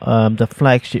become the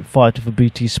flagship fighter for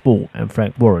BT Sport and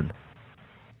Frank Warren?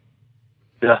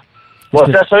 Yeah.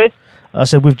 What's that, sorry? I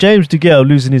said, with James DeGale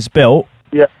losing his belt,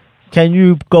 can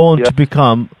you go on to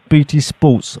become BT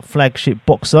Sport's flagship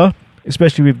boxer,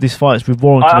 especially with these fights with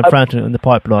Warrington and Frampton in the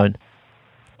pipeline?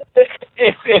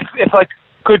 If I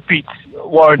could beat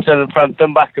Warrington and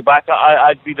Frampton back to back,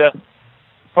 I'd be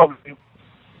probably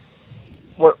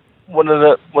one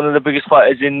of the biggest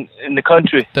fighters in the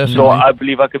country. Definitely. So I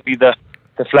believe I could be the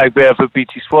flag bearer for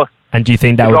BT Sport. And do you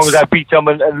think that as long as I beat them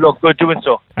and look good doing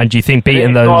so? And do you think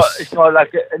beating it's not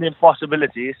like an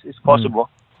impossibility. It's possible.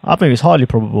 I think it's highly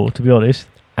probable, to be honest.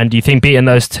 And do you think beating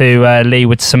those two, Lee,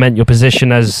 would cement your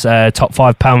position as top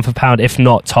 5 pound for pound, if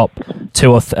not top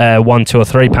 2 or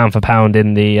 3 pound for pound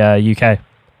in the UK?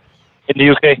 In the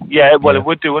UK, it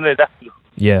would do, wouldn't it? Definitely.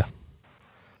 Yeah.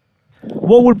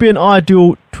 What would be an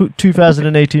ideal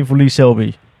 2018 for Lee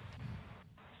Selby?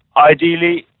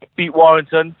 Ideally, beat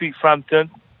Warrington, beat Frampton,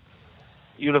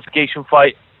 unification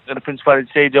fight at the Principality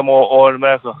Stadium or in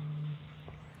America.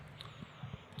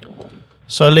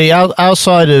 So Lee,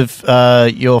 outside of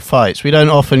your fights, we don't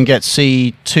often get to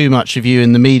see too much of you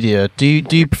in the media. Do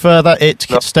you prefer that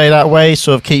to stay that way,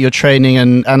 sort of keep your training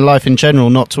and life in general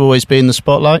not to always be in the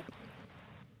spotlight?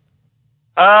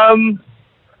 To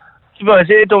be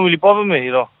honest, it don't really bother me,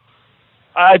 you know.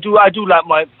 I do like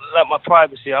my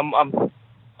privacy. I'm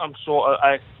sort of,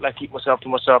 I like keep myself to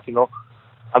myself, you know.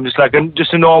 I'm just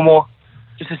a normal,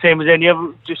 just the same as any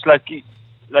other, just like you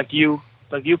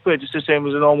play, just the same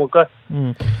as a normal guy.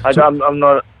 I don't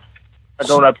like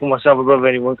put myself above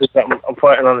anyone because I'm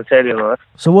fighting on the telly and all that.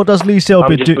 So what does Lee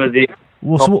Selby do?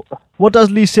 What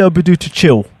does Lee Selby do to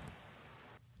chill?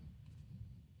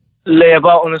 Lay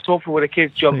about on the sofa with the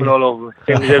kids jumping all over,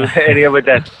 same as any other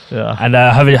dad. Yeah. And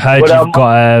have you heard you've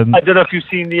got? I don't know if you've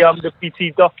seen the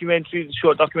PT documentaries, the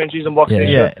short documentaries on boxing.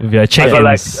 Yeah, with your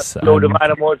chickens. I got a load of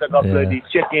animals. I got bloody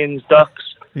chickens,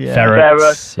 ducks,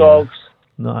 ferrets, dogs.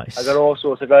 Nice. I got all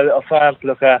sorts. I got a little farm to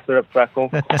look after up back home.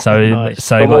 So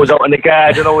I'm always out in the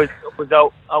garden, always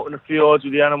out in the fields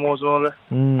with the animals and all that.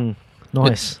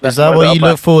 Nice. Is that what you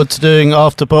look forward to doing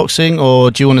after boxing,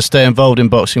 or do you want to stay involved in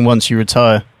boxing once you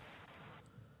retire?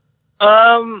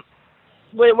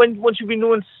 Once you've been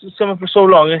doing something for so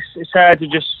long, it's hard to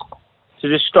just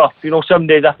stop. You know, some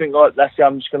days I think, oh, that's it,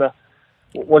 I'm just gonna.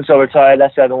 Once I retire,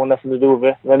 that's it, I don't want nothing to do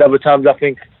with it. And then other times I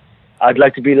think I'd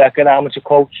like to be like an amateur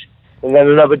coach. And then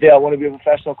another day I want to be a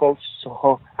professional coach.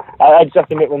 So I just have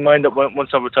to make my mind up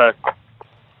once I retire.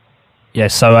 Yeah.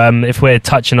 So if we're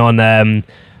touching on the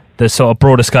sort of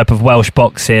broader scope of Welsh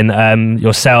boxing,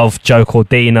 yourself, Joe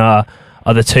Cordina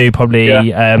are the two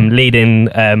probably leading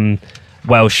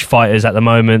Welsh fighters at the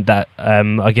moment that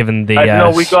are given the.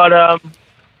 No, we got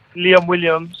Liam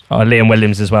Williams. Oh, Liam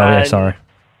Williams as well. Yeah, sorry.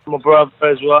 My brother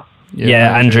as well.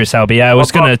 Yeah, Andrew Selby. Yeah, I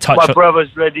was going to touch. My brother's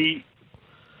bloody.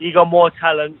 He got more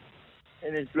talent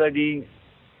in his bloody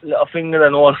little finger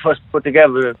than all of us put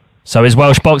together. So is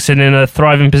Welsh boxing in a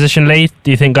thriving position, Lee? Do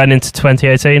you think going into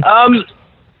 2018?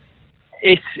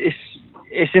 It's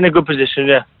in a good position.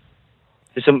 Yeah.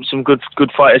 There's some good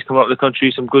fighters coming up the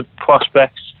country, some good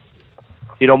prospects.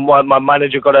 You know, my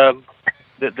manager got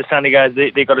the Sandy guys.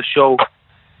 They got a show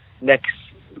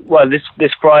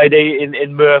this Friday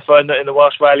in Merthyr in the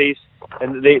Welsh Valleys,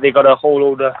 and they got a whole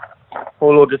load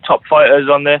of top fighters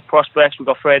on there. Prospects. We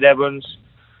got Fred Evans,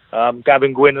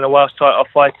 Gavin Gwynn in a Welsh title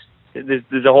fight.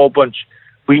 There's a whole bunch.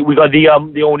 We got the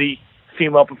only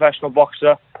female professional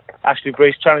boxer, Ashley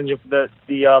Brace, challenging for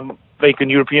the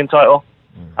vacant European title.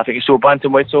 I think it's still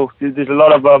bantamweight, so there's a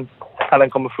lot of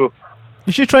talent coming through.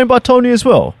 Is she trained by Tony as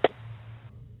well?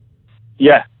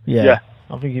 Yeah.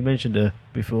 I think you mentioned her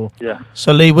before. Yeah.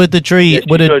 So Lee, would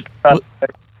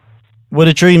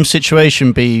a dream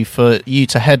situation be for you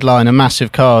to headline a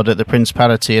massive card at the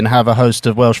Principality and have a host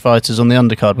of Welsh fighters on the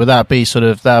undercard? Would that be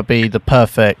the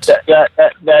perfect?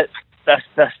 That's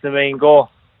the main goal.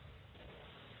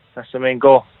 That's the main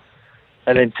goal,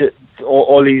 and then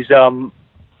all these the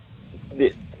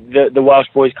Welsh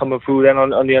boys coming through then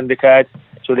on the undercard,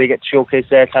 so they get to showcase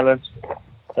their talents.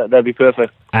 That'd be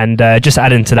perfect. And just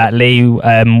adding to that, Lee,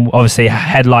 obviously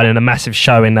headlining a massive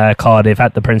show in Cardiff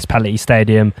at the Principality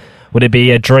Stadium. Would it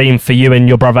be a dream for you and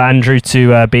your brother Andrew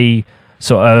to be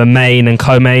sort of a main and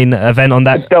co-main event on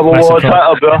that? Double world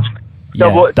title, bro.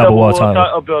 Double world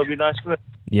title, bro. Would be nice, wouldn't it?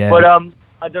 Yeah. But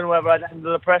I don't know whether I'd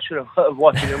handle the pressure of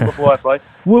watching him before I fight.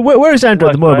 Where is Andrew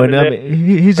at the moment?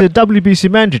 He's a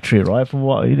WBC mandatory, right? From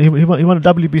what he won a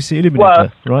WBC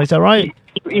eliminator, right? Is that right?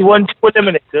 He won 2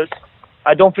 eliminators.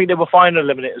 I don't think they were final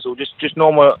eliminators, or just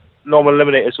normal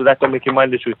eliminators, so that don't make him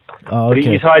mandatory. Oh, okay.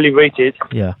 But he's highly rated.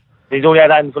 Yeah. He's only had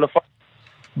a handful of fights.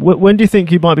 When do you think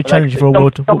he might be challenging for a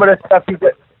world? Some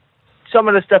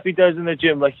of the stuff he does in the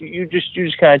gym, like you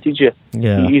just can't teach it.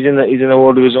 Yeah. He's in the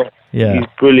world of his own. Yeah. He's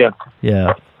brilliant.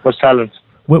 Yeah. What's talent?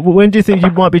 When do you think he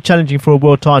might be challenging for a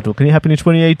world title? Can it happen in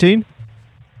 2018?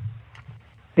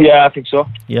 Yeah, I think so.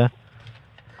 Yeah.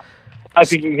 I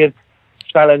think he can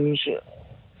challenge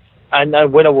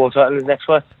and win a world title in the next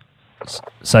fight.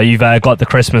 So you've got the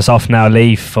Christmas off now,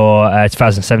 Lee, for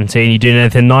 2017. You doing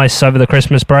anything nice over the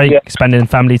Christmas break? Yeah. Spending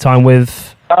family time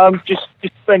with? Just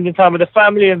spending time with the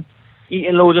family and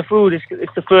eating loads of food.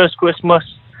 It's the first Christmas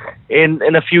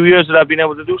in a few years that I've been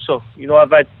able to do so. You know,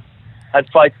 I've had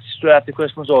fights straight after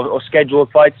Christmas or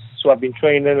scheduled fights, so I've been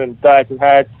training and dieting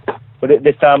hard. But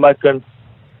this time I can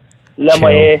let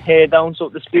my hair down, so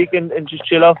to speak, and just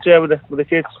chill out there with the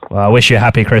kids. Well, I wish you a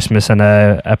happy Christmas and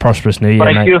a prosperous New Year,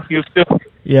 Thank mate. you too.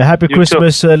 Yeah, happy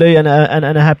Christmas, Lee, and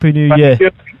a happy New Year.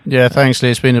 You. Yeah, thanks,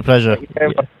 Lee. It's been a pleasure.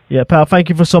 Yeah, pal, thank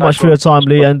you so much for your time,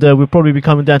 Lee, and we'll probably be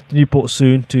coming down to Newport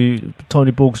soon to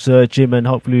Tony Borg's gym, and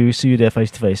hopefully we'll see you there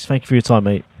face to face. Thank you for your time,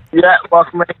 mate. Yeah,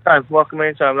 welcome anytime.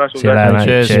 Nice one, See you later, guys. mate.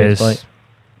 Cheers. Cheers.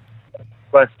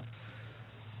 Bye.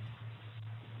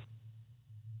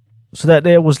 So that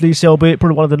there was Lee Selby,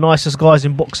 probably one of the nicest guys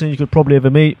in boxing you could probably ever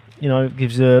meet. You know,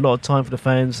 gives a lot of time for the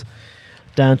fans,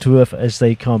 down to earth as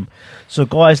they come. So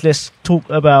guys, let's talk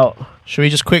about... Should we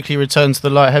just quickly return to the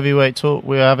light heavyweight talk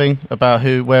we were having about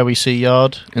where we see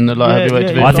Yard in the light heavyweight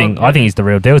division? I think he's the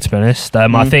real deal, to be honest.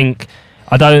 I think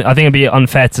it'd be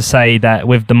unfair to say that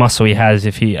with the muscle he has,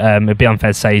 it'd be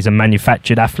unfair to say he's a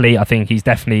manufactured athlete. I think he's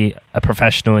definitely a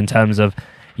professional in terms of,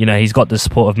 he's got the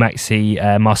support of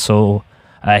maxi muscle.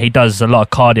 He does a lot of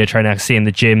cardio training. I can see in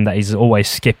the gym that he's always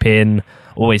skipping,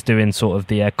 always doing sort of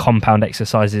the compound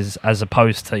exercises as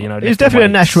opposed to, he's definitely a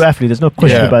natural athlete. There's no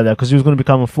question about that, because he was going to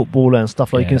become a footballer and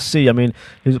stuff like you can see. I mean,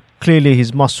 clearly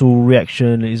his muscle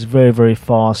reaction is very, very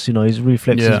fast. His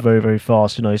reflex is very, very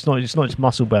fast. It's not just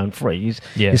muscle bound free.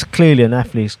 He's clearly an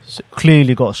athlete. He's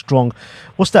clearly got a strong...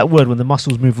 What's that word when the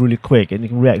muscles move really quick and you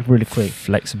can react really quick?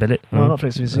 Flexibility? No, not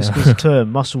flexibility. It's a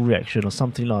term, muscle reaction or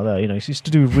something like that. It's used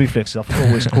to do with reflexes. I forgot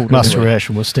what it's called. Muscle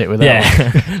reaction, we'll stick with that.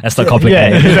 Yeah, that's not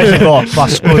complicated. Yeah, you've actually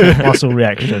got muscle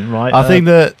reaction, right?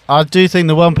 I do think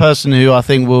the one person who I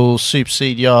think will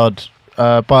supersede Yard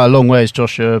by a long way is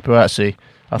Joshua Buatsi.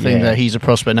 I think that he's a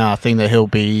prospect now. I think that he'll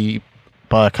be,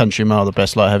 by a country mile, the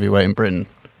best light heavyweight in Britain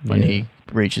when he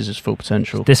reaches his full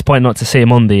potential. Disappointing not to see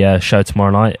him on the show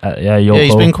tomorrow night at your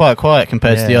he's been quite quiet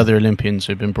compared to the other Olympians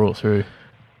who've been brought through.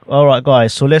 All right,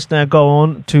 guys, so let's now go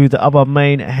on to the other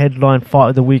main headline fight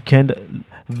of the weekend.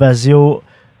 Vasil,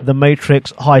 the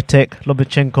Matrix, high-tech,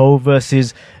 Lomachenko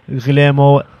versus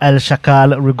Guillermo El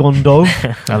Chacal Rigondeaux.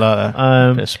 I like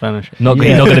that. Bit of Spanish. He's not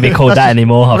going to be called that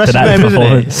anymore after that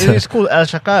performance. It's called El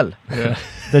Chacal. Yeah.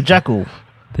 The Jackal.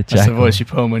 That's the voice you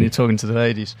put on when you're talking to the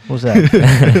ladies. What's that?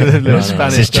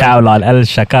 Spanish. This is Chow like El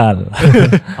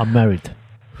Chacal. I'm married.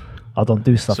 I don't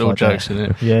do stuff like jokes, that.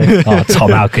 isn't it? Yeah. Oh,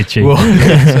 Tom, how could you?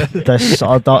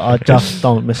 I just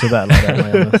don't mess about like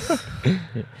that,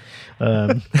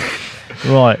 mate.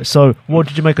 Right, so what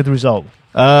did you make of the result?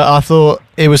 I thought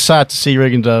it was sad to see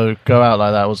Rigondeaux go out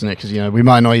like that, wasn't it? Because we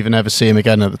might not even ever see him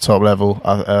again at the top level,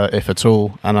 if at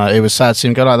all. And it was sad to see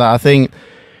him go like that. I think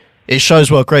it shows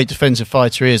what a great defensive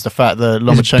fighter he is. The fact that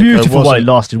Lomachenko was beautiful while it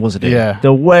lasted, wasn't it? Yeah.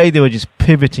 The way they were just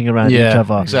pivoting around each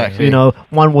other. Exactly.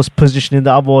 One was positioning,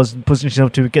 the other was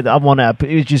positioning to get the other one out.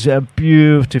 It was just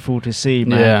beautiful to see,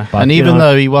 man. Yeah. But, and even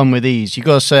though he won with ease, you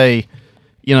got to say,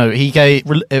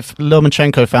 if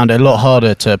Lomachenko found it a lot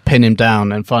harder to pin him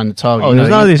down and find the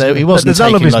target. He wasn't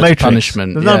taking loads of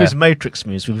punishment. There's none of his matrix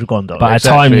moves with Rigondeaux. But at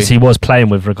times he was playing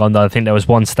with Rigondeaux. I think there was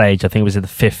one stage, I think it was in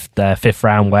the fifth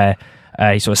round, where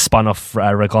he sort of spun off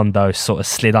Rigondeaux, sort of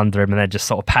slid under him and then just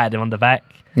sort of patted him on the back.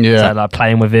 Yeah. So like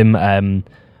playing with him.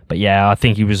 But yeah, I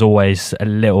think he was always a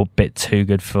little bit too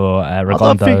good for Rigondeaux. I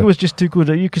don't think it was just too good.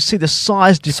 You could see the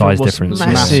size difference was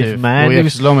massive, man. Well,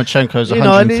 because Lomachenko's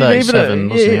 137,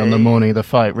 wasn't he, on the morning of the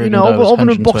fight? Rigondeaux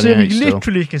was boxing, 128 you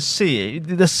literally can see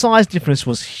it. The size difference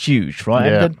was huge, right?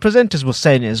 Yeah. And the presenters were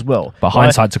saying it as well. But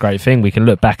hindsight's a great thing. We can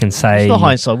look back and say... It's not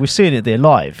hindsight. We've seen it there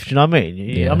live. Do you know what I mean?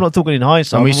 Yeah. I'm not talking in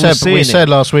hindsight. And we said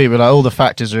last week, all the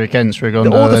factors are against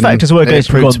Rigondeaux. All the factors were against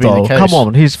Rigondeaux. Come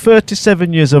on, he's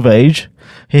 37 years of age.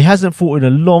 He hasn't fought in a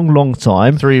long, long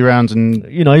time. 3 rounds and...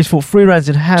 he's fought 3 rounds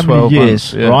in how many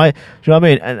years, right? Do you know what I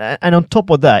mean? And on top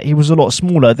of that, he was a lot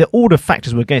smaller. All the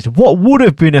factors were against him. What would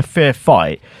have been a fair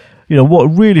fight, what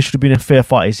really should have been a fair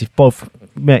fight is if both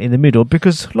met in the middle,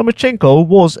 because Lomachenko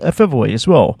was a featherweight as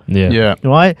well. Yeah.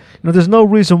 Right? There's no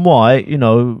reason why,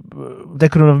 they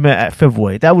couldn't have met at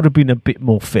featherweight. That would have been a bit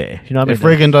more fair. You know what I mean? If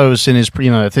Rigondeaux was in his,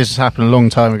 if this has happened a long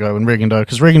time ago when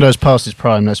because Rigondeaux's past his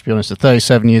prime, let's be honest, at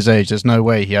 37 years age, there's no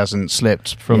way he hasn't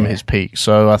slipped from his peak.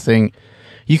 So I think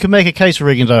you can make a case for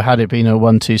Rigondeaux had it been a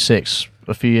 126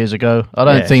 a few years ago. I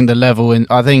don't think the level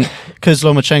I think because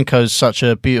Lomachenko's such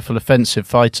a beautiful offensive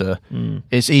fighter,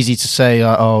 it's easy to say,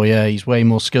 he's way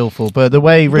more skillful. But the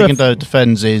way Rigondeaux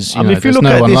defends is, there's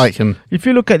no one like him. If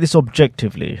you look at this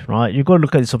objectively, right, you've got to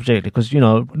look at this objectively because,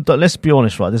 let's be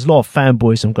honest, right, there's a lot of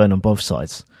fanboys going on both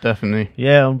sides. Definitely.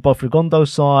 Yeah, on both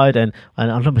Rigondeaux's side and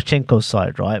on Lomachenko's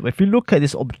side, right? But if you look at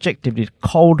this objectively,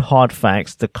 cold, hard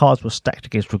facts, the cards were stacked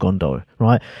against Rigondeaux,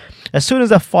 right? As soon as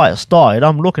that fight started,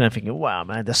 I'm looking and thinking, wow,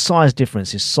 man, the size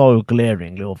difference is so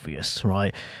glaringly obvious,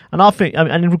 right? And I think, and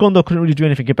Rigondeaux couldn't really do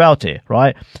anything about it,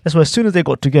 right? That's why as soon as they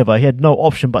got together, he had no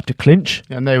option but to clinch.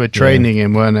 And they were training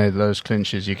him, weren't they, those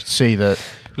clinches? You could see that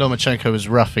Lomachenko was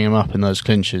roughing him up in those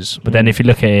clinches. But then if you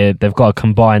look at it, they've got a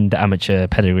combined amateur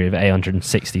pedigree of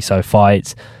 860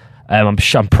 fights. I'm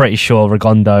pretty sure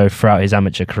Rigondeaux throughout his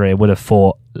amateur career would have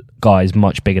fought guys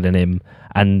much bigger than him.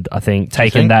 And I think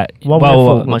taking that,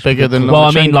 much bigger than Lomachenko. Well,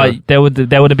 I mean, like there would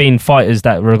have been fighters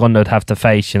that Rigondeaux would have to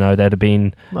face. You know, there'd have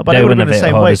been. No, but they would have been the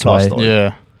same weight class.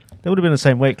 Yeah, they would have been the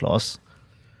same weight class.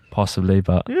 Possibly,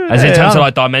 but as in terms of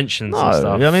like dimensions and stuff.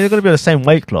 I mean, they're going to be the same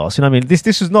weight class. You know, what I mean,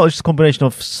 this is not just a combination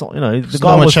of, you know, the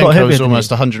guy Lomachenko was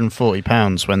almost 140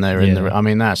 pounds when they were in the. I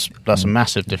mean, that's a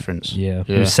massive difference. Yeah,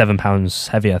 he was 7 pounds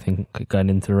heavy, I think, going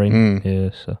into the ring. Yeah,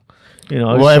 so. You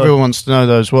know, what everyone wants to know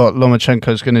though is what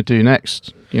Lomachenko's going to do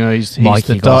next. You know, he's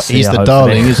the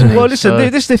darling, isn't he? Well, listen,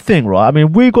 this is the thing, right? I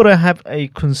mean, we've got to have a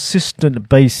consistent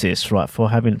basis, right, for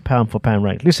having pound for pound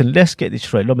rank. Listen, let's get this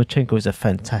straight. Lomachenko is a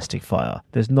fantastic fighter.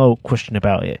 There's no question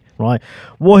about it, right?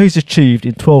 What he's achieved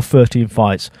in 12, 13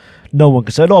 fights, no one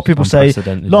can say. A lot of people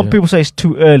say it's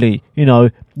too early. You know,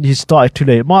 he started too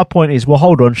late. My point is, well,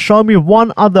 hold on. Show me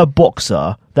one other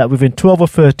boxer that within 12 or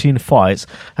 13 fights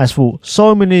has fought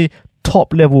so many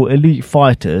top-level elite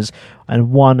fighters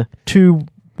and won 2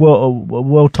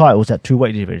 world titles at 2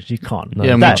 weight divisions. You can't. No.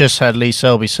 Yeah, and we just had Lee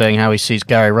Selby saying how he sees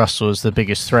Gary Russell as the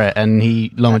biggest threat, and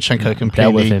Lomachenko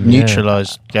completely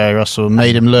neutralised Gary Russell and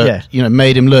made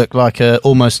him look like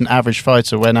almost an average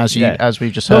fighter. When as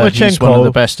we've just heard, he's one of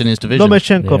the best in his division.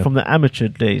 Lomachenko from the amateur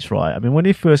days, right? I mean, when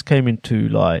he first came into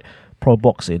like pro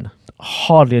boxing,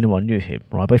 hardly anyone knew him,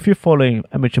 right? But if you're following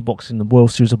amateur boxing, the World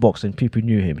Series of Boxing, people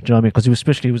knew him. Do you know what I mean? Because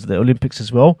he was at the Olympics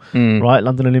as well, right?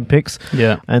 London Olympics.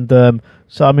 Yeah. And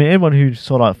so, I mean, anyone who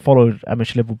sort of like followed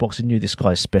amateur level boxing knew this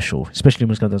guy is special, especially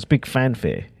when there was a big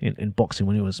fanfare in boxing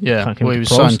when he was... Yeah, he was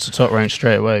signed to Top Rank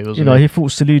straight away, wasn't he? You know, he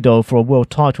fought Salido for a world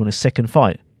title in his second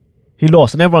fight. He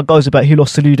lost, and everyone goes about he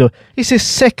lost Salido. It's his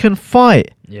second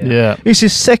fight. Yeah. It's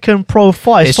his second pro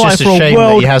fight. It's just a shame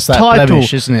that he has that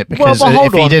blemish, isn't it? Because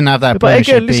if he didn't have that blemish,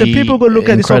 but again, listen, people are going to look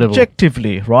at this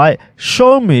objectively, right?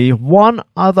 Show me one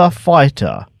other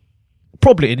fighter,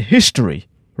 probably in history,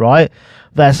 right,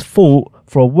 that's fought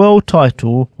for a world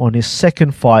title on his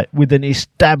second fight with an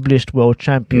established world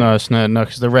champion. No,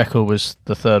 because the record was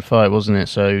the third fight, wasn't it?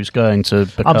 So he was going to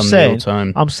become the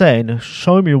all-time. I'm saying,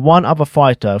 show me one other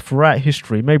fighter throughout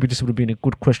history. Maybe this would have been a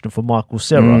good question for Michael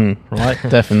Serra, right?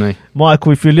 Definitely.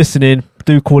 Michael, if you're listening,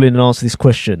 do call in and answer this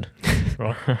question.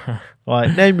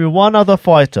 Right, name me one other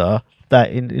fighter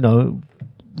that,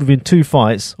 within 2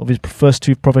 fights of his first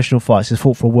 2 professional fights, has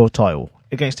fought for a world title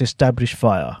against an established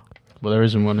fighter. Well, there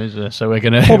isn't one, is there? So we're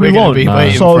going to be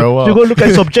waiting for a while. You've got to look at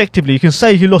this objectively. You can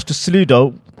say he lost to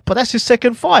Salido, but that's his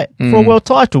second fight for a world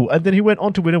title, and then he went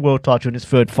on to win a world title in his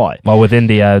third fight. Well, within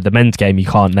the men's game, you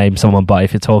can't name someone, but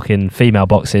if you're talking female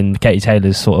boxing, Katie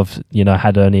Taylor's sort of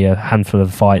had only a handful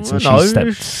of fights, and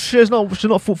she's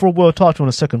not fought for a world title in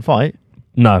a second fight.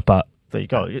 No, but. There you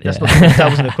go. That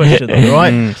wasn't a question, though,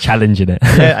 right? Challenging it.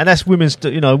 Yeah, and that's women's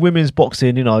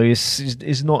boxing.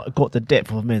 Is not got the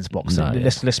depth of men's boxing. No,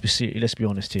 let's be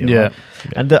honest here. Yeah. Right?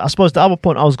 And I suppose the other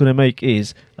point I was going to make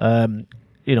is,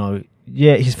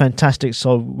 he's fantastic.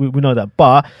 So we know that,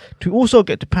 but to also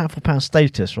get to pound for pound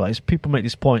status, right? Is people make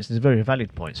these points. These very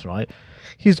valid points, right?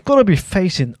 He's got to be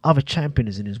facing other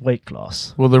champions in his weight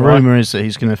class. Well, the rumour is that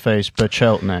he's going to face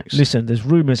Berchelt next. Listen, there's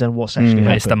rumours and what's actually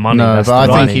happening. It's the money. No,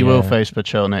 but I think he will face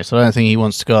Berchelt next. I don't think he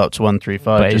wants to go up to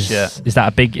 135 just yet. Is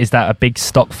that a big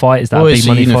stock fight? Is that a big it's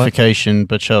money unification.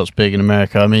 Fight? Berchelt's big in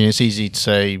America. I mean, it's easy to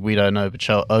say we don't know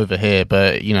Berchelt over here,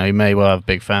 but he may well have a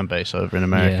big fan base over in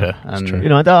America. Yeah, and true.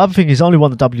 The other thing, he's only won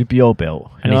the WBO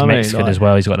belt, and he's Mexican as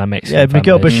well. He's got that Mexican. Yeah,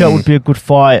 Miguel Berchelt would be a good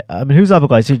fight. I mean, who's the other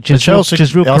guy? Is it Jesril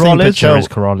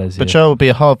Corrales? Berchelt would be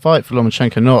a hard fight for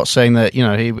Lomachenko. Not saying that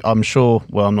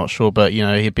I'm not sure, but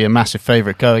he'd be a massive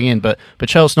favourite going in. But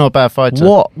Berchelt's not a bad fighter.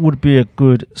 What would be a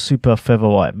good super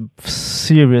featherweight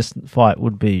serious fight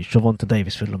would be Gervonta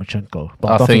Davis for Lomachenko.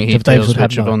 But I think he deals with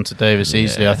Gervonta Davis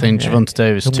easily. I think Gervonta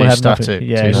Davis is too static.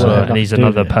 And he's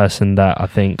another person that I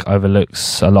think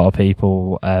overlooks a lot of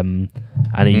people, and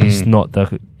he's not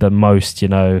the most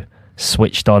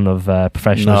switched on of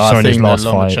professionals. No, I think that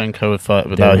Lomachenko would fight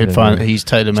without. He's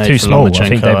tailor-made for Lomachenko. I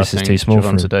think Davis is too small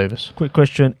for Davis. Quick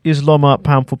question: is Loma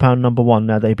pound for pound number 1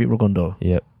 now that he beat Rigondeaux?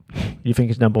 Yep. You think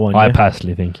he's number 1? I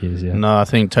personally think he is. Yeah. No, I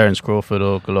think Terence Crawford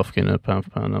or Golovkin are pound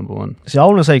for pound number 1. See, I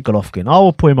want to say Golovkin. I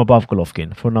will put him above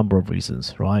Golovkin for a number of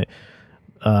reasons. Right.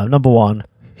 Number 1.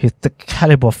 The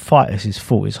caliber of fighters he's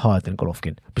fought is higher than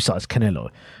Golovkin, besides Canelo.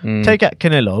 Take out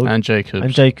Canelo and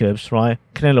Jacobs, right?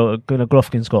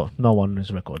 Golovkin's got no one on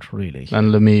his record, really.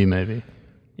 And Lemieux, maybe.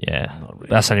 Yeah, really.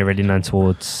 That's only really known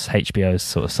towards HBO's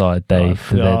sort of side. But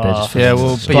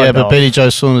Billy Joe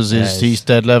Saunders he's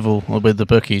dead level with the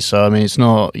bookies, so I mean it's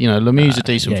not Lemieux's a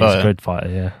decent fighter. He's a good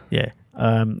fighter, yeah.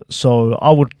 So I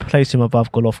would place him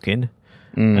above Golovkin.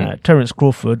 Terence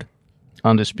Crawford.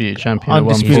 undisputed champion.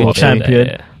 Undisputed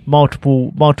champion.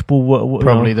 Multiple.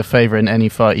 Probably the favourite in any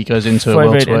fight. He goes into a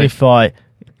favourite in any welterweight. fight.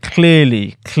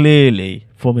 Clearly,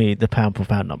 for me, the pound for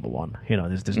pound number one.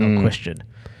 There's no question.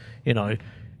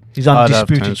 He's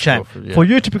undisputed champ. For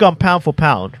you to become pound for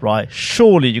pound, right?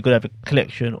 Surely you're gonna have a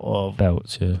collection of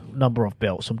belts, number of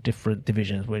belts from different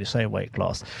divisions where the same weight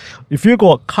class. If you've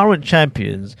got current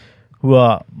champions who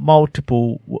are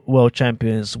multiple world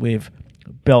champions with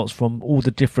belts from all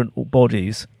the different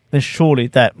bodies, then surely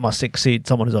that must exceed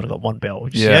someone who's only got one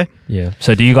belt. Yeah.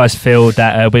 So do you guys feel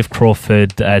that with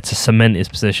Crawford to cement his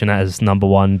position as number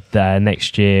one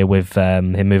next year with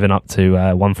him moving up to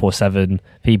 147,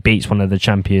 if he beats one of the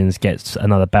champions, gets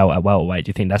another belt at welterweight, do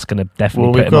you think that's going to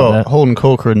definitely put him up there? We've got Horton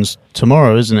Corcoran's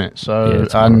tomorrow, isn't it? So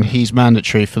and he's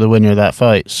mandatory for the winner of that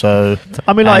fight. So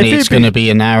it's going to be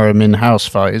an Arum in-house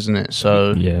fight, isn't it?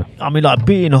 So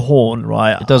beating Horn,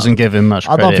 right? It doesn't give him much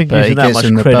credit. I don't think he gives him that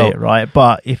much credit, belt. right?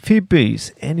 But if he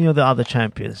beats any of the other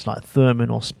champions like Thurman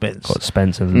or Spence, got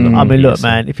Spence. Look,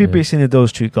 man, if he beats any of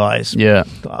those two guys,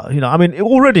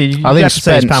 already you I think have to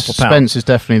say it's pound for pound. Spence is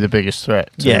definitely the biggest threat.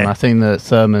 Him. I think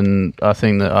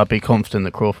that I'd be confident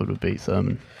that Crawford would beat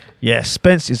Thurman. Yeah,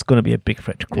 Spence is going to be a big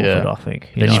threat to Crawford, I think.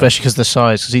 Especially because the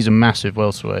size, because he's a massive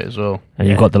welterweight as well. And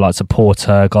you've got the likes of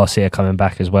Porter, Garcia coming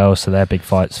back as well, so they're big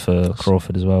fights for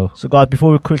Crawford as well. So, guys,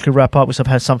 before we quickly wrap up, we've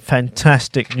had some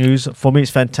fantastic news. For me,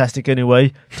 it's fantastic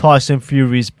anyway. Tyson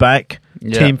Fury's back.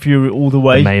 Team Fury all the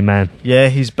way. The main man. Yeah,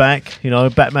 he's back.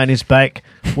 Batman is back.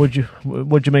 What'd you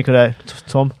make of that,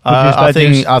 Tom? I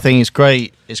think it's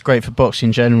great. It's great for boxing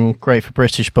in general. Great for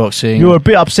British boxing. You were a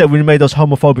bit upset when you made those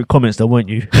homophobic comments, though, weren't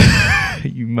you?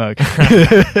 You mug.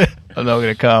 I'm not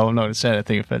going to say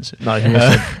anything offensive. No,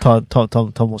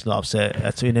 Tom was not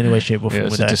upset in any way, shape, or form.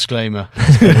 It's a disclaimer.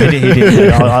 He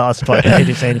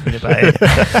didn't say anything about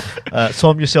it.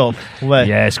 Tom, yourself, where?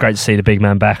 Yeah, it's great to see the big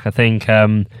man back. I think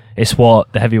it's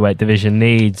what the heavyweight division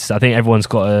needs. I think everyone's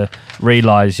got to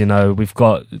realise, we've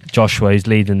got Joshua who's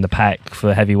leading the pack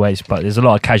for heavyweights, but there's a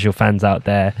lot of casual fans out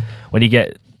there. When you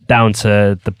get down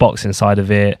to the boxing side of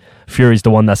it, Fury's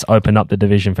the one that's opened up the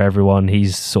division for everyone.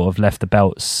 He's sort of left the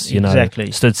belts,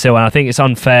 stood still. And I think it's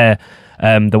unfair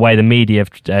the way the media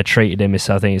have treated him. I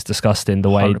think it's disgusting the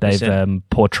way 100%. They've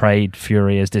portrayed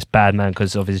Fury as this bad man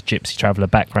because of his gypsy traveller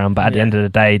background. But at the end of the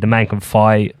day, the man can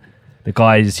fight. The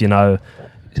guy's,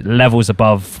 levels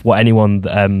above what anyone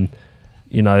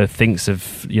thinks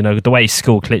of, the way he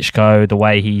schooled Klitschko, the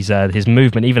way he's his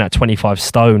movement, even at 25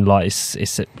 stone, like it's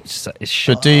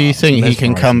But do you think he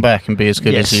can come back and be as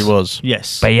good as he was?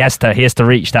 Yes, but he has to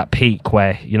reach that peak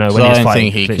where when he's I don't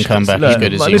fighting think he Klitschko. can come back as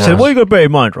good as he was. Listen, what you got to bear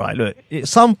in mind, right? Look,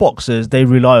 some boxers they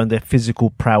rely on their physical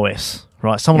prowess,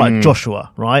 right? Someone like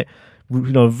Joshua, right?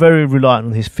 Very reliant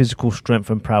on his physical strength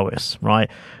and prowess,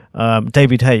 right?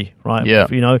 David Hay, right?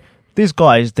 Yeah. These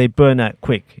guys, they burn out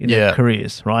quick in their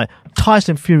careers, right?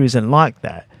 Tyson Fury isn't like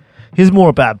that. He's more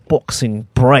about boxing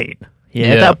brain.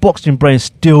 Yeah, that boxing brain's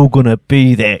still going to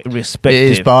be there, irrespective.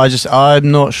 It is, but I'm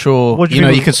not sure.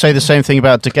 You could say the same thing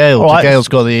about De Gale. Right. De Gale's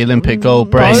got the Olympic gold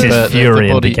brain. This is Fury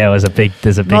and De Gale. There's a big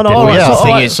difference. I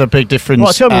think it's a big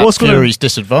difference Fury's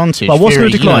disadvantage. But what's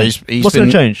going to decline? What's going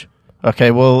to change?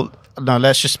 Okay, well... No,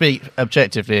 let's just speak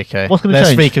objectively, okay? What's going to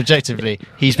change? Let's speak objectively.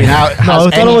 He's been out...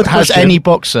 Has any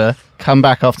boxer come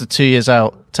back after 2 years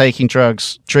out, taking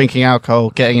drugs, drinking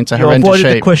alcohol, getting into horrendous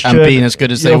shape, and being as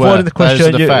good as they were? Those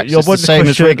are the facts. It's the same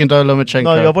as Rigondeaux, Lomachenko.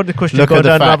 No, you're avoiding the question. Look at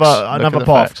the down facts. another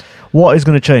path. What is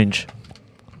going to change?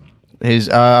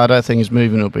 I don't think his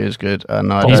movement will be as good.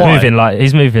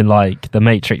 He's moving like the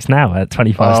Matrix now at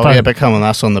 25 stone. Yeah, but come on,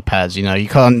 that's on the pads. You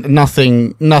can't.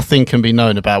 Nothing can be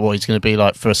known about what he's going to be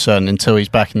like for a certain until he's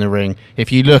back in the ring.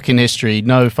 If you look in history,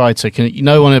 no fighter can.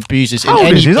 No one abuses. How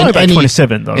old is he? He's only about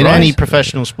 27, though. In any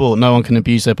professional sport, no one can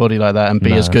abuse their body like that and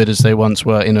be as good as they once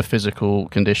were in a physical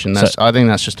condition. I think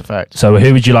that's just a fact. So,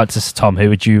 who would you like to, Tom? Who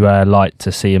would you like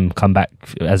to see him come back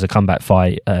as a comeback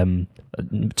fight?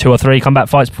 2 or 3 comeback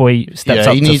fights before he steps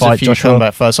up to fight Joshua? He needs a few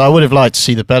comeback fights. I would have liked to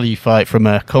see the belly fight from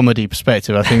a comedy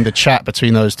perspective. I think the chat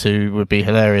between those two would be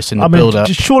hilarious in the build-up.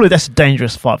 Surely that's a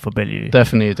dangerous fight for Bellew.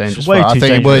 Definitely a dangerous fight. I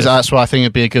think that's why I think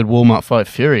it'd be a good warm-up fight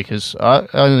for Fury, because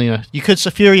you could say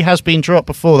Fury has been dropped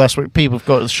before. That's what people have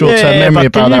got a short-term memory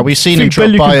about that. We've seen him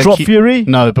drop by Fury?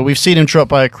 No, but we've seen him drop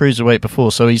by a cruiserweight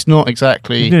before, so he's not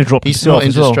exactly... He's not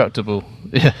indestructible.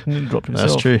 Yeah,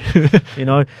 that's true.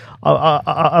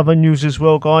 Other news as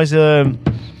well, guys.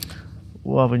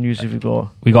 What other news have we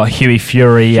got? We got Hughie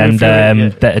Fury and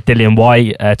Dillian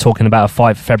White talking about a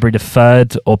fight for February the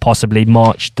 3rd or possibly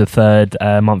March the 3rd,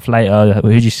 a month later.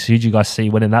 Who do you guys see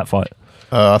winning that fight?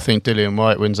 I think Dillian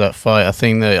White wins that fight. I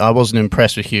think that I wasn't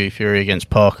impressed with Hughie Fury against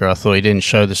Parker. I thought he didn't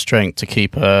show the strength to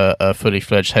keep a fully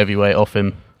fledged heavyweight off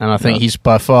him. And I think he's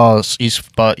got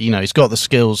the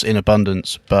skills in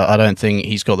abundance, but I don't think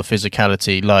he's got the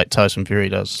physicality like Tyson Fury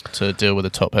does to deal with a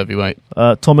top heavyweight.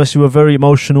 Thomas, you were very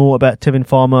emotional about Tevin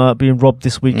Farmer being robbed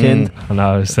this weekend. I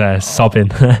know, I was sobbing.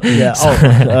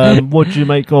 What do you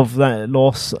make of that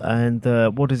loss, and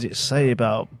what does it say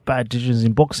about bad decisions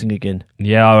in boxing again?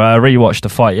 Yeah, I rewatched the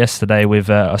fight yesterday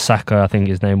with Osaka, I think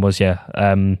his name was,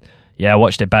 I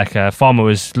watched it back.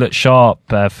 Farmer looked sharp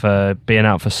for being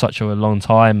out for such a long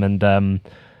time, and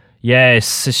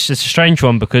it's just a strange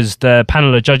one because the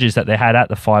panel of judges that they had at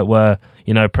the fight were,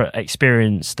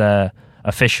 experienced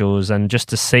officials, and just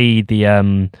to see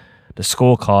the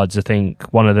scorecards, I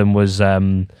think one of them was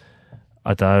it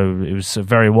was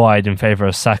very wide in favour of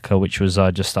Osaka, which was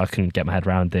I couldn't get my head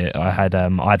around it. I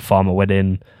had Farmer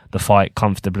winning the fight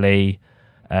comfortably.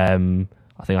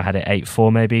 I think I had it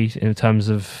 8-4 maybe in terms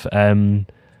of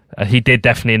he did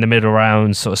definitely in the middle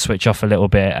round sort of switch off a little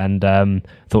bit, and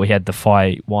thought he had the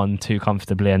fight 1-2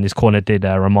 comfortably, and his corner did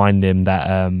remind him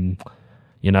that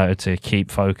to keep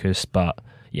focused. But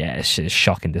it's a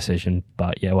shocking decision.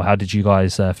 But how did you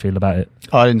guys feel about it?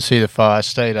 I didn't see the fight. I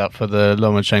stayed up for the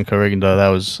Lomachenko Rigondeaux. That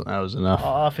was enough.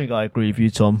 I think I agree with you,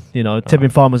 Tom.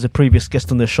 Tevin Farmer's a previous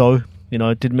guest on the show.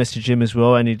 Did message him as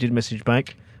well, and he did message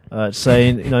back.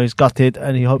 Saying he's gutted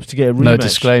and he hopes to get a rematch. No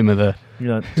disclaimer there.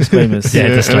 Disclaimers.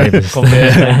 Disclaimers.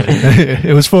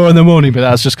 It was 4 a.m, but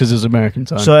that's just because it's American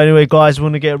time. So anyway, guys, we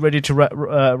want to get ready to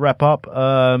wrap up.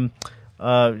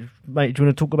 Mate, do you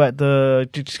want to talk about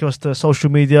discuss the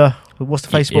social media? What's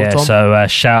the Facebook, Tom? So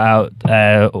shout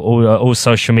out all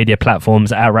social media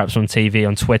platforms, at Raps on TV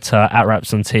on Twitter, at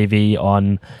Raps on TV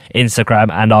on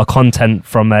Instagram, and our content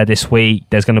from this week.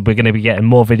 We're going to be getting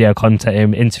more video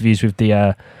content, interviews with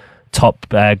the top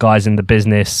guys in the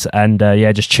business, and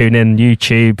just tune in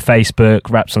YouTube, Facebook,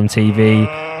 Raps on TV.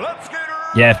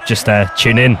 Just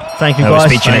tune in. Thank you, We'll guys.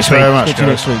 speak to you next week. Very much, Speak to you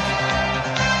next week.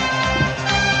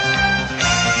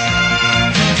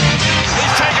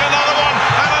 He's taken another one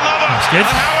and another. Good.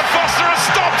 And